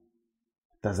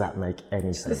 Does that make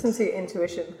any sense? Listen to your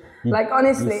intuition. Like,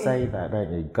 honestly... You say that,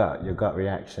 don't you? Your gut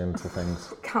reaction to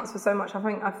things. Counts for so much.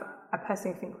 I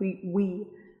personally think we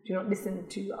do not listen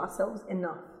to ourselves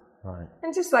enough. Right.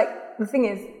 And just like, the thing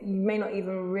is, you may not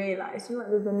even realise, you know,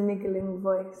 like there's a niggling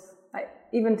voice. Like,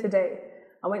 even today,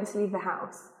 I went to leave the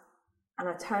house and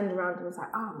I turned around and was like,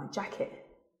 oh, my jacket.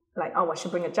 Like, oh, I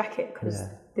should bring a jacket because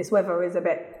this weather is a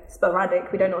bit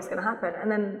sporadic. We don't know what's going to happen.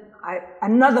 And then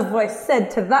another voice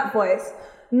said to that voice,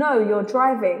 no, you're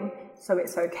driving, so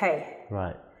it's okay.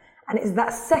 Right. And it's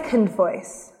that second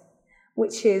voice,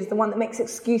 which is the one that makes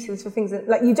excuses for things that,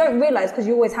 like, you don't realize because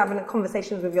you're always having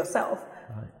conversations with yourself,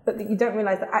 but that you don't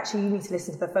realize that actually you need to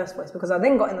listen to the first voice. Because I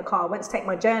then got in the car, went to take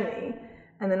my journey,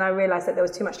 and then I realized that there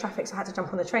was too much traffic, so I had to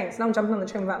jump on the train. So now I'm jumping on the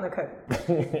train without no coat.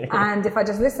 And if I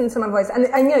just listen to my voice, and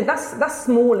you know, that's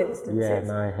small instances. Yeah,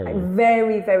 no, I hear like you.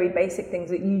 very, very basic things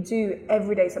that you do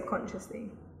every day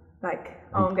subconsciously. Like,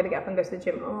 oh, I'm going to get up and go to the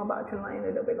gym. Oh, but I can lie in a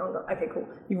little bit longer. Okay, cool.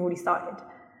 You've already started.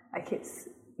 Like, it's,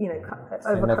 you know,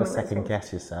 overcoming. Never second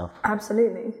guess yourself.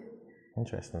 Absolutely.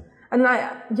 Interesting. And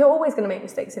like, you're always going to make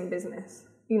mistakes in business.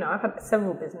 You know, I've had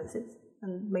several businesses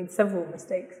and made several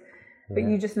mistakes. But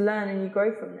you just learn and you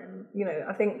grow from them. You know,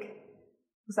 I think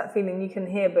it's that feeling you can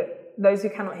hear, but those who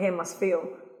cannot hear must feel.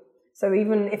 So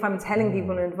even if I'm telling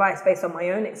people an advice based on my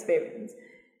own experience,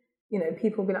 you know,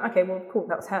 people will be like, okay, well, cool,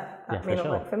 that was her. That may not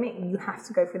work for me. You have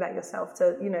to go through that yourself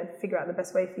to, you know, figure out the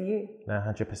best way for you. No,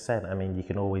 100%. I mean, you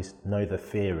can always know the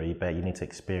theory, but you need to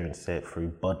experience it through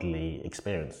bodily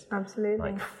experience.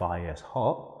 Absolutely. Like, fire's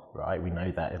hot, right? We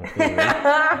know that in theory.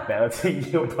 That'll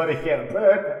take your body get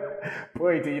burned.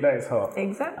 Boy, do you know it's hot.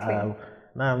 Exactly. No,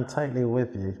 I'm totally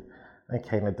with you.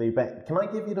 Okay, Nadu, but can I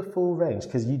give you the full range?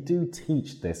 Because you do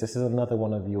teach this. This is another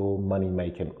one of your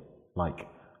money-making, like,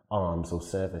 arms or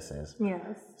services.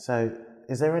 Yes. So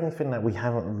is there anything that we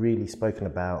haven't really spoken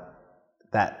about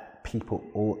that people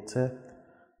ought to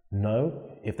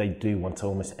know if they do want to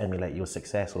almost emulate your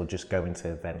success or just go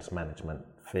into events management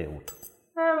field?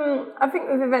 I think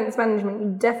with events management,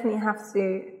 you definitely have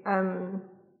to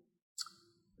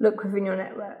look within your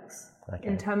networks. Okay.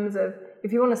 In terms of,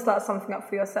 if you want to start something up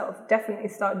for yourself, definitely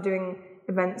start doing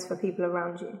events for people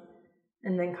around you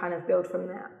and then kind of build from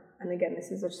there. And again, this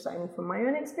is just something from my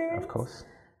own experience. Of course.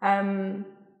 And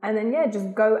then, yeah,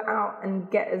 just go out and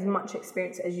get as much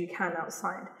experience as you can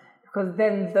outside. Because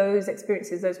then those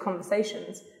experiences, those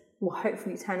conversations will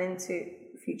hopefully turn into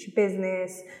future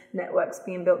business, networks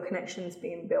being built, connections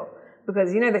being built.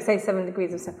 Because, you know, they say 7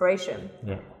 degrees of separation.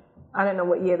 Yeah. I don't know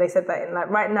what year they said that in. Like,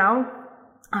 right now,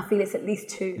 I feel it's at least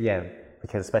 2. Yeah,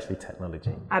 because especially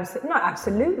technology.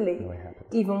 Absolutely.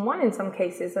 Even 1 in some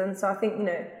cases. And so I think, you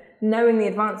know, knowing the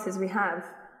advances we have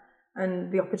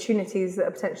and the opportunities that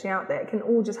are potentially out there, it can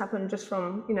all just happen just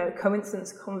from, you know,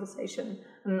 coincidence, conversation,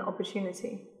 and an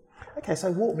opportunity. Okay,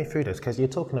 so walk me through this, because you're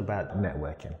talking about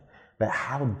networking, but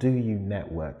how do you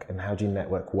network and how do you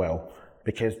network well?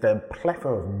 Because there are a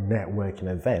plethora of networking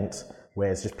events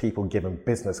where it's just people giving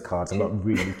business cards and not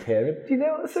really caring. Do you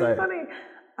know what's so funny?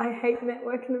 I hate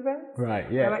networking events. Right,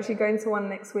 yeah. I'm actually going to one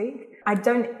next week. I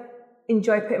don't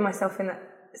enjoy putting myself in that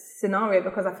scenario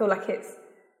because I feel like it's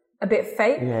a bit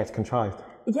fake. Yeah, it's contrived.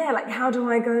 Yeah, like how do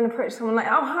I go and approach someone like,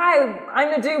 oh hi,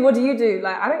 I'm Nadu, what do you do?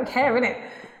 Like, I don't care, innit?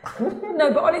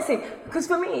 No, but honestly, because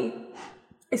for me,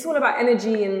 it's all about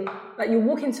energy and like you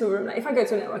walk into a room, like if I go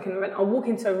to a networking event, I'll walk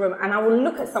into a room and I will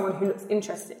look at someone who looks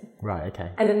interesting. Right,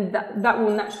 okay. And then that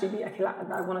will naturally be, okay, like,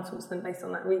 I want to talk to them based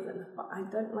on that reason. But I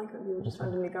don't like it when people just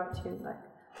randomly go up to you and like,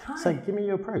 hi. So give me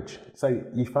your approach. So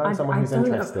you find someone who's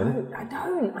interested. I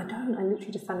don't. I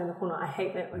literally just stand in the corner. I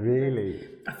hate networking. Really?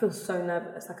 I feel so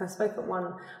nervous. Like I spoke at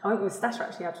one, I went with Stasha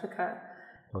actually, I took her.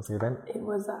 What's the event? It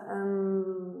was at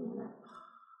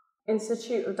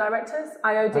Institute of Directors,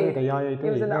 IOD. Oh, the IOD.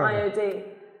 It was at the IOD.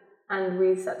 And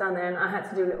we sat down there and I had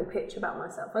to do a little pitch about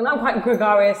myself. And I'm quite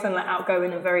gregarious and like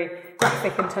outgoing and very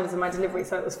graphic in terms of my delivery,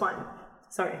 so it was fine.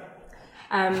 Sorry.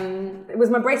 It was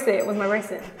my bracelet.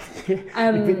 You've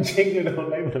been jingling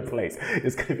all over the place.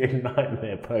 It's going to be a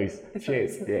nightmare post.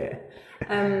 Cheers. Yeah.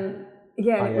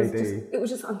 Yeah, it was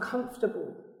just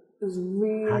uncomfortable. It was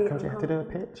really How come you have to do a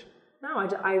pitch? No,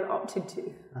 I opted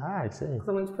to. Ah, I see. Because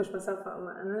I wanted to push myself out. I'm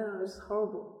like, no, it was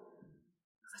horrible.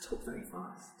 Because I talk very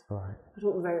fast. Right. I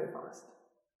talk very fast.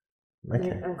 Okay.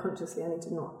 And consciously, I need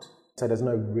to not. So there's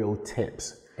no real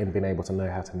tips in being able to know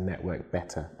how to network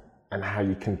better and how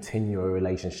you continue a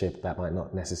relationship that might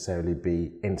not necessarily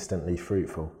be instantly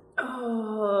fruitful?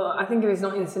 Oh, I think if it's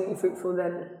not instantly fruitful,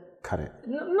 then... Cut it.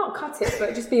 Not cut it,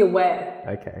 but just be aware.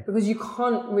 Okay. Because you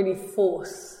can't really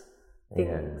force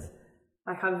things.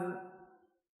 Yeah. Like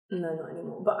no, not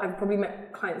anymore. But I've probably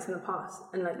met clients in the past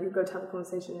and like you go to have a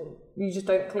conversation and you just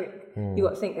don't click. You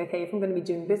got to think, okay, if I'm going to be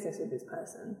doing business with this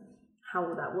person, how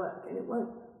will that work? And it won't.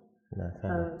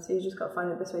 No, so you just got to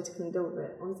find the best way to kind of deal with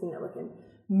it. Obviously networking,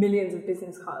 millions of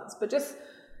business cards. But just,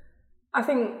 I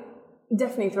think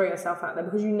definitely throw yourself out there,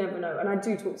 because you never know. And I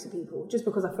do talk to people. Just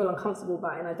because I feel uncomfortable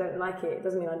about it and I don't like it, it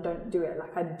doesn't mean I don't do it.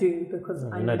 Like, I do, because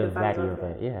I know the value of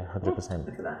it. Yeah, 100%.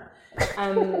 Look at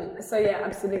that. So yeah,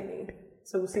 absolutely.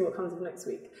 So we'll see what comes of next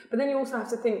week. But then you also have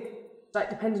to think, like,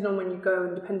 depending on when you go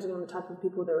and depending on the type of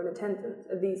people that are in attendance,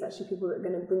 are these actually people that are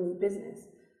going to bring you business?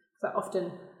 Because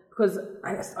often, because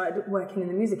I started working in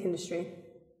the music industry,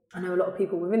 I know a lot of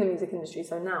people within the music industry,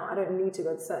 so now I don't need to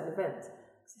go to certain events.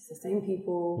 It's the same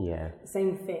people, the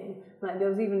same thing. Like, there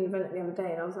was even an event the other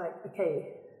day, and I was like,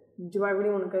 okay, do I really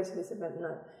want to go to this event?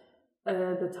 No.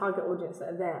 The target audience that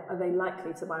are there, are they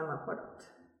likely to buy my product?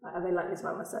 Like, are they likely to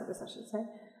buy my service, I should say?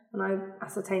 And I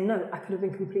ascertained no, I could have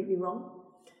been completely wrong.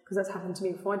 Because that's happened to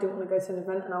me before. I didn't want to go to an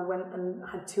event, and I went and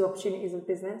had 2 opportunities of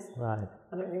business. Right.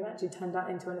 I don't think that actually turned out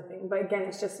into anything. But again,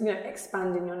 it's just,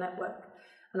 expanding your network.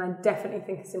 And I definitely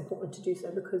think it's important to do so,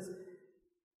 because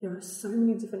there are so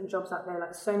many different jobs out there,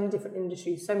 like so many different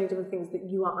industries, so many different things that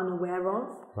you are unaware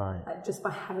of. Right. Like, just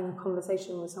by having a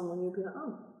conversation with someone, you'll be like,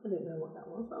 oh, I didn't know what that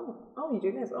was. Oh, you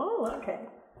do this. Oh, okay.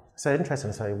 So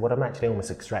interesting. So what I'm actually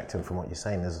almost extracting from what you're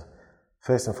saying is,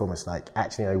 first and foremost, like,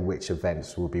 actually know which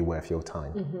events will be worth your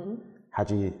time. Mm-hmm. How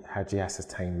do you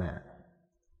ascertain that?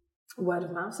 Word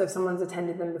of mouth. So if someone's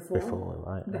attended them before,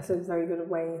 right? That's a very good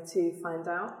way to find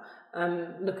out.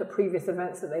 Look at previous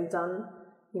events that they've done,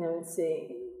 and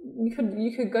see. You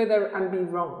could go there and be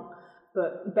wrong,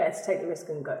 but better to take the risk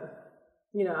and go.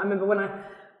 I remember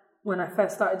when I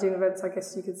first started doing events, I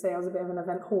guess you could say I was a bit of an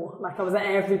event whore. Like, I was at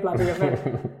every bloody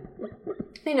event.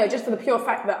 Just for the pure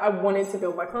fact that I wanted to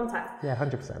build my contacts. Yeah,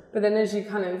 100%. But then as you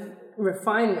kind of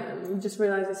refine them, you just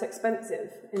realise it's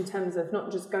expensive in terms of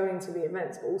not just going to the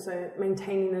events, but also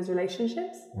maintaining those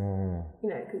relationships.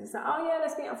 Because it's like, oh yeah,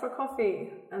 let's meet up for a coffee,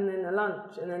 and then a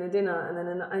lunch, and then a dinner,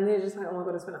 and they're just like, oh my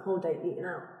God, I spent a whole day eating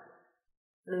out.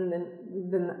 And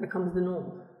then that becomes the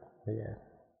norm. Yeah.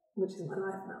 Which is my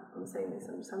life now. I'm saying this,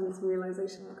 I'm just having this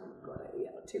realisation, like, oh my God, I eat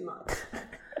out too much.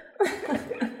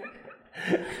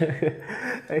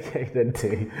 Okay, then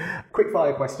T. Quick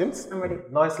fire questions. I'm ready.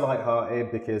 Nice,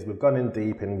 light-hearted, because we've gone in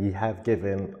deep and you have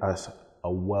given us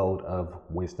a world of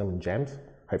wisdom and gems.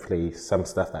 Hopefully some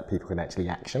stuff that people can actually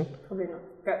action. Probably not.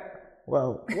 Go.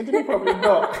 Well, what do you mean probably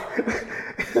not?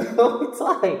 All the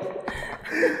time.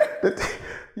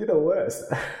 Worse.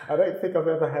 I don't think I've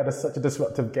ever had such a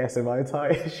disruptive guest in my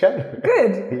entire show.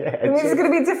 Good. Yeah. It means it's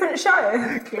going to be a different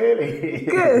show. Clearly.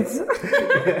 Good.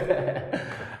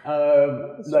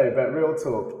 No, but real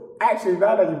talk. Actually,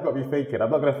 now that you've got me thinking, I'm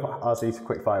not going to ask these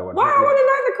quick fire ones. Why? I want to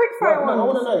know the quick fire ones. No, I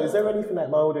want to know, is there anything that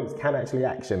my audience can actually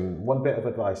action? One bit of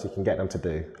advice you can get them to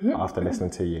do after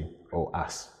listening to you or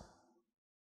us?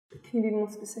 Can you be more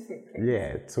specific, please?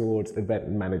 Yeah, towards event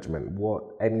management.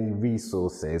 Any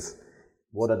resources?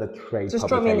 What are the trade Just publications?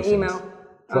 drop me an email.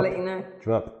 I'll let you know.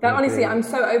 Honestly, I'm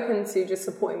so open to just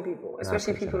supporting people,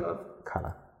 especially people of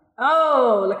colour.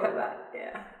 Oh, look at that.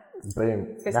 Yeah.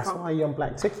 Boom. That's why you're on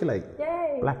Black Articulate.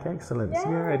 Yay. Black Excellence. Yay.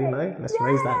 You already know. Let's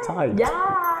raise that tide. Yeah.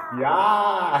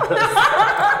 Yeah.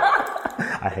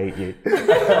 I hate you.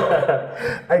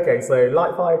 Okay, so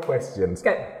light fire questions.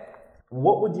 Go.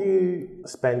 What would you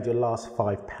spend your last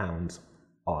 £5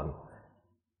 on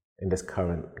in this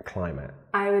current climate?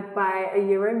 I would buy a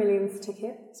Euro Millions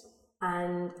ticket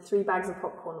and 3 bags of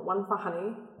popcorn. 1 for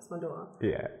Honey, that's my daughter.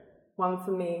 Yeah. 1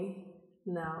 for me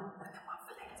now, and then 1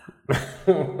 for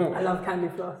later. I love candy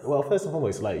floss. Well, first and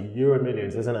foremost, like Euro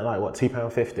Millions, isn't it like what,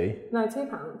 £2.50? No,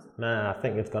 £2. Nah, I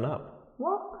think it's gone up.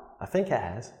 What? I think it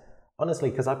has. Honestly,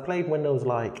 because I played when there was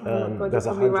like oh my God, there's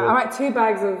 100. Right. All right, 2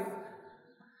 bags of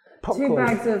popcorn. 2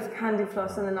 bags of candy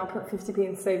floss, and then I'll put 50p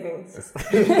in savings.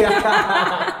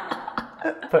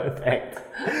 Perfect.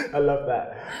 I love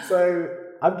that. So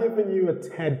I've given you a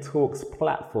TED Talks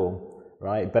platform,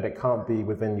 right? But it can't be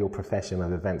within your profession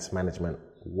of events management.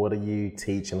 What are you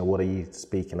teaching or what are you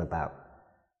speaking about?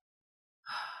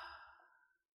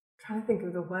 I'm trying to think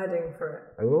of the wording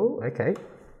for it. Oh, okay.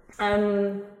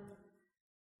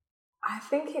 I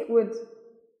think it would.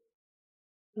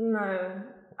 No,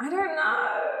 I don't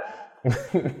know.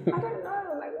 I don't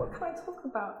know. Like, what can I talk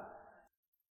about?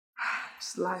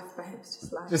 Just life, babes.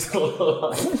 Just life. Just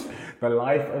life. The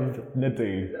life of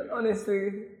Nadu.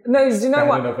 Honestly, no. Do you know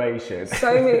what? Innovation.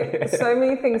 So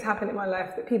many things happen in my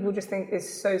life that people just think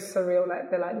is so surreal.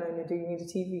 Like, they're like, no, Nadu, you need a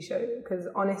TV show. Because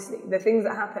honestly, the things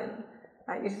that happen,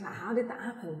 like, you're just like, how did that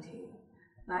happen to you?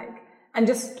 Like. And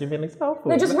just give me an example.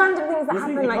 No, just random things that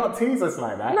happen. You can't tease us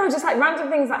like that. No, just like random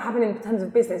things that happen in terms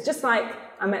of business. Just like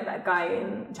I met that guy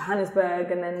in Johannesburg,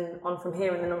 and then on from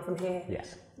here, and then on from here.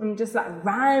 Yes. And just like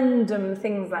random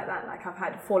things like that. Like I've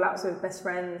had fallouts with best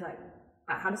friends. Like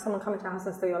Like, how does someone come into your house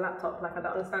and steal your laptop? Like, I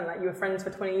don't understand. Like, you were friends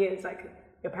for 20 years. Like,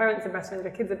 your parents are best friends,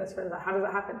 your kids are best friends. Like, how does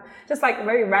that happen? Just like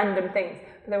very random things,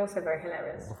 but they're also very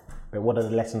hilarious. But what are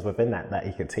the lessons within that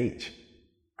he could teach?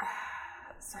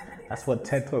 So many. That's what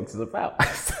TED Talks is about.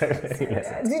 So many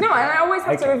lessons. Do you know? And I always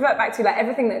have to revert back to like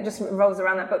everything that just revolves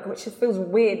around that book, which just feels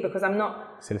weird because I'm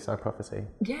not. Suicide Prophecy.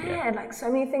 Yeah, like so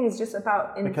many things just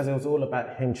about. Because it was all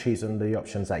about him choosing the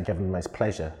options that give him the most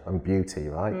pleasure and beauty,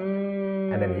 right?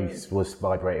 And then he was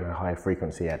vibrating a higher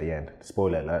frequency at the end.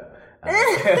 Spoiler alert.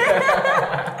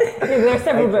 There are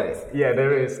several books. Yeah,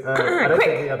 there is. I don't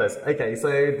think the others. Okay, so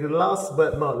the last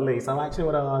but not least, I actually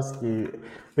want to ask you,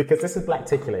 because this is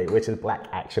Blackticulate, which is Black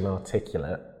Action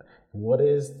Articulate. What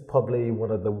is probably one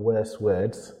of the worst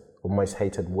words or most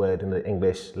hated word in the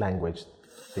English language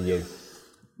for you?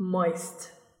 Moist.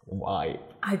 Why?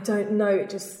 I don't know. I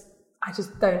just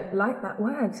don't like that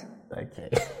word. Okay.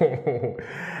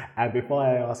 And before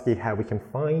I ask you how we can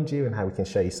find you and how we can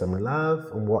show you some love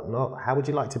and whatnot, how would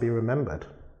you like to be remembered?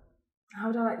 How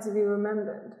would I like to be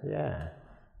remembered? Yeah.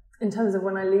 In terms of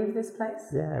when I leave this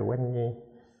place? Yeah, when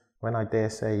I dare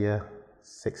say you're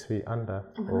 6 feet under.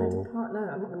 When I depart, no,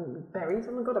 I'm not going to be buried.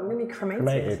 Oh my God, I'm going to be cremated.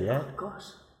 Cremated, yeah. Oh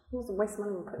gosh, it was a waste of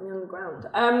money and put me on the ground.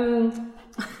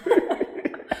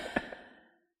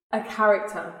 A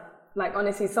character, like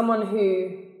honestly, someone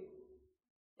who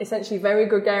essentially very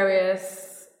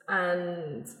gregarious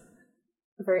and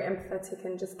very empathetic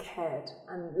and just cared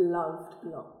and loved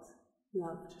lots.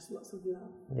 Just lots of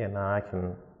love. Yeah, no,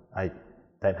 I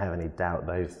don't have any doubt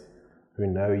those who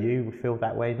know you feel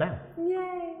that way now.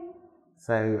 Yay!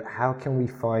 So how can we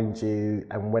find you,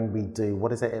 and when we do,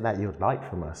 what is it that you'd like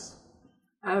from us?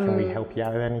 Can we help you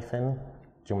out with anything?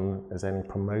 Is there any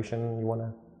promotion you want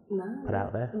to put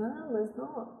out there? No, there's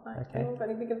not. Like, okay. Got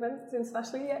any big events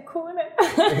internationally? Yeah, cool, innit?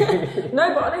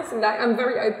 No, but honestly, like, I'm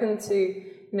very open to,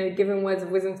 giving words of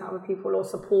wisdom to other people or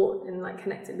support in like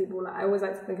connecting people. Like, I always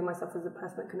like to think of myself as the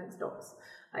person that connects dots.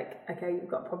 Like, okay, you've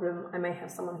got a problem, I may have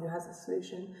someone who has a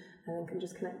solution and then can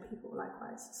just connect people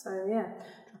likewise. So yeah,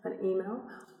 drop an email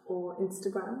or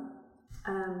Instagram,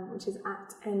 which is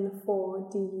at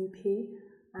N4DUP.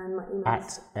 And my email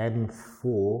at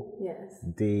N4 yes.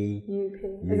 DUP.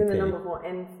 As in the number 4,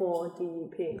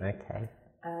 N4DUP. Okay.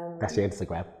 That's your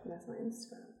Instagram? That's my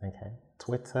Instagram. Okay.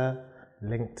 Twitter,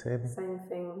 LinkedIn? Same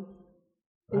thing.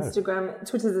 Instagram,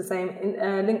 Twitter's the same.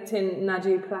 LinkedIn,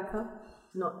 Naju Plaka,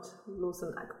 not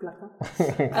Lawson Akplaka.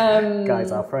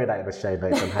 Guys, I'll throw that in the show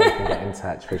notes on how you can get in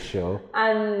touch for sure.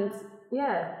 And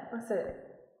yeah, that's it.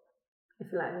 If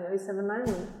you like me, 079.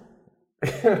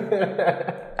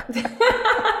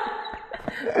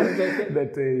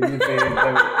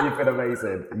 You've been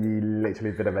amazing. You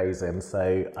literally been amazing.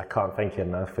 So I can't thank you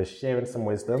enough for sharing some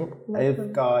wisdom.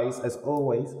 If guys, as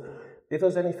always, if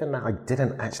there's anything that I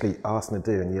didn't actually ask to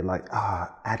do and you're like,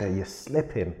 Ada, you're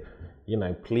slipping,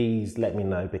 please let me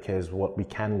know, because what we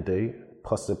can do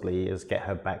possibly is get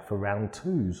her back for round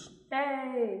 2s.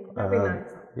 Hey, that'd be nice.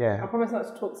 Yeah. I promise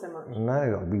not to talk so much.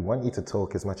 No, we want you to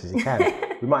talk as much as you can.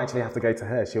 We might actually have to go to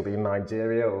her. She'll be in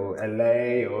Nigeria or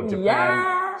LA or Japan.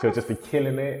 Yeah. She'll just be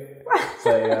killing it.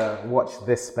 So watch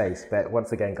this space. But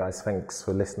once again, guys, thanks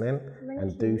for listening.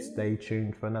 Do stay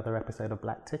tuned for another episode of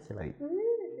Blackticulate.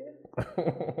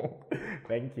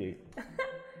 Thank you.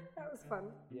 That was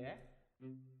fun. Yeah.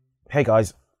 Hey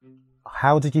guys,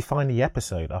 how did you find the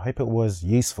episode? I hope it was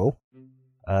useful.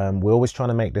 We're always trying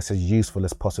to make this as useful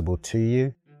as possible to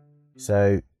you.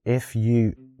 So if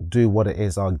you do what it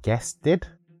is our guest did,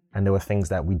 and there were things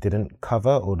that we didn't cover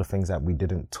or the things that we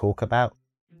didn't talk about,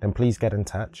 then please get in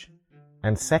touch.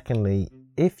 And secondly,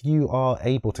 if you are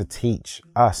able to teach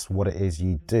us what it is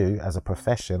you do as a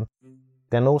profession,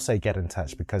 then also get in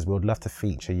touch, because we would love to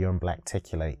feature you on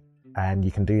Blackticulate. And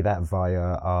you can do that via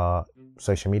our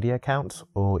social media accounts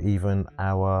or even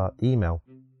our email,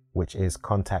 which is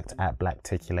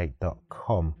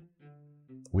contact@blackticulate.com.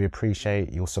 We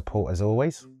appreciate your support as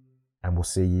always, and we'll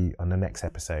see you on the next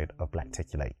episode of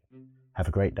Blackticulate. Have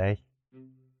a great day.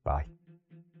 Bye.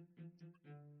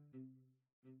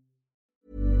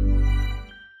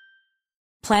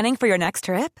 Planning for your next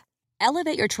trip?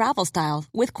 Elevate your travel style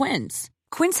with Quince.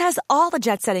 Quince has all the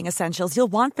jet-setting essentials you'll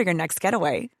want for your next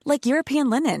getaway, like European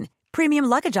linen, premium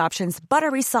luggage options,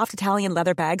 buttery soft Italian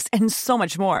leather bags, and so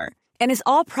much more. And is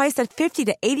all priced at 50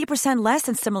 to 80% less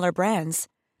than similar brands.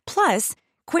 Plus,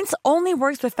 Quince only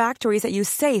works with factories that use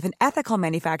safe and ethical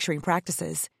manufacturing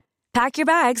practices. Pack your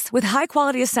bags with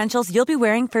high-quality essentials you'll be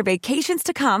wearing for vacations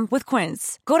to come with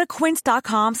Quince. Go to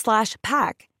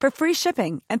quince.com/pack for free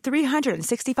shipping and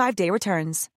 365-day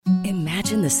returns.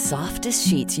 Imagine the softest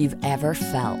sheets you've ever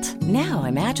felt. Now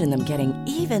imagine them getting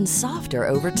even softer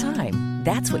over time.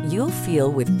 That's what you'll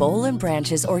feel with Boll &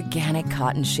 Branch's organic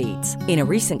cotton sheets. In a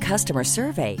recent customer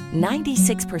survey,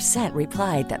 96%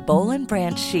 replied that Boll &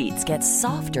 Branch sheets get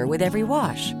softer with every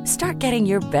wash. Start getting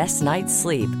your best night's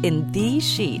sleep in these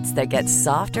sheets that get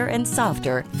softer and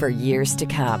softer for years to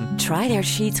come. Try their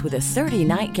sheets with a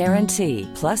 30-night guarantee.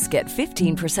 Plus, get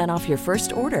 15% off your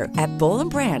first order at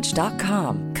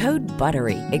bollandbranch.com. Code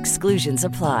BUTTERY. Exclusions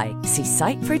apply. See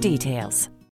site for details.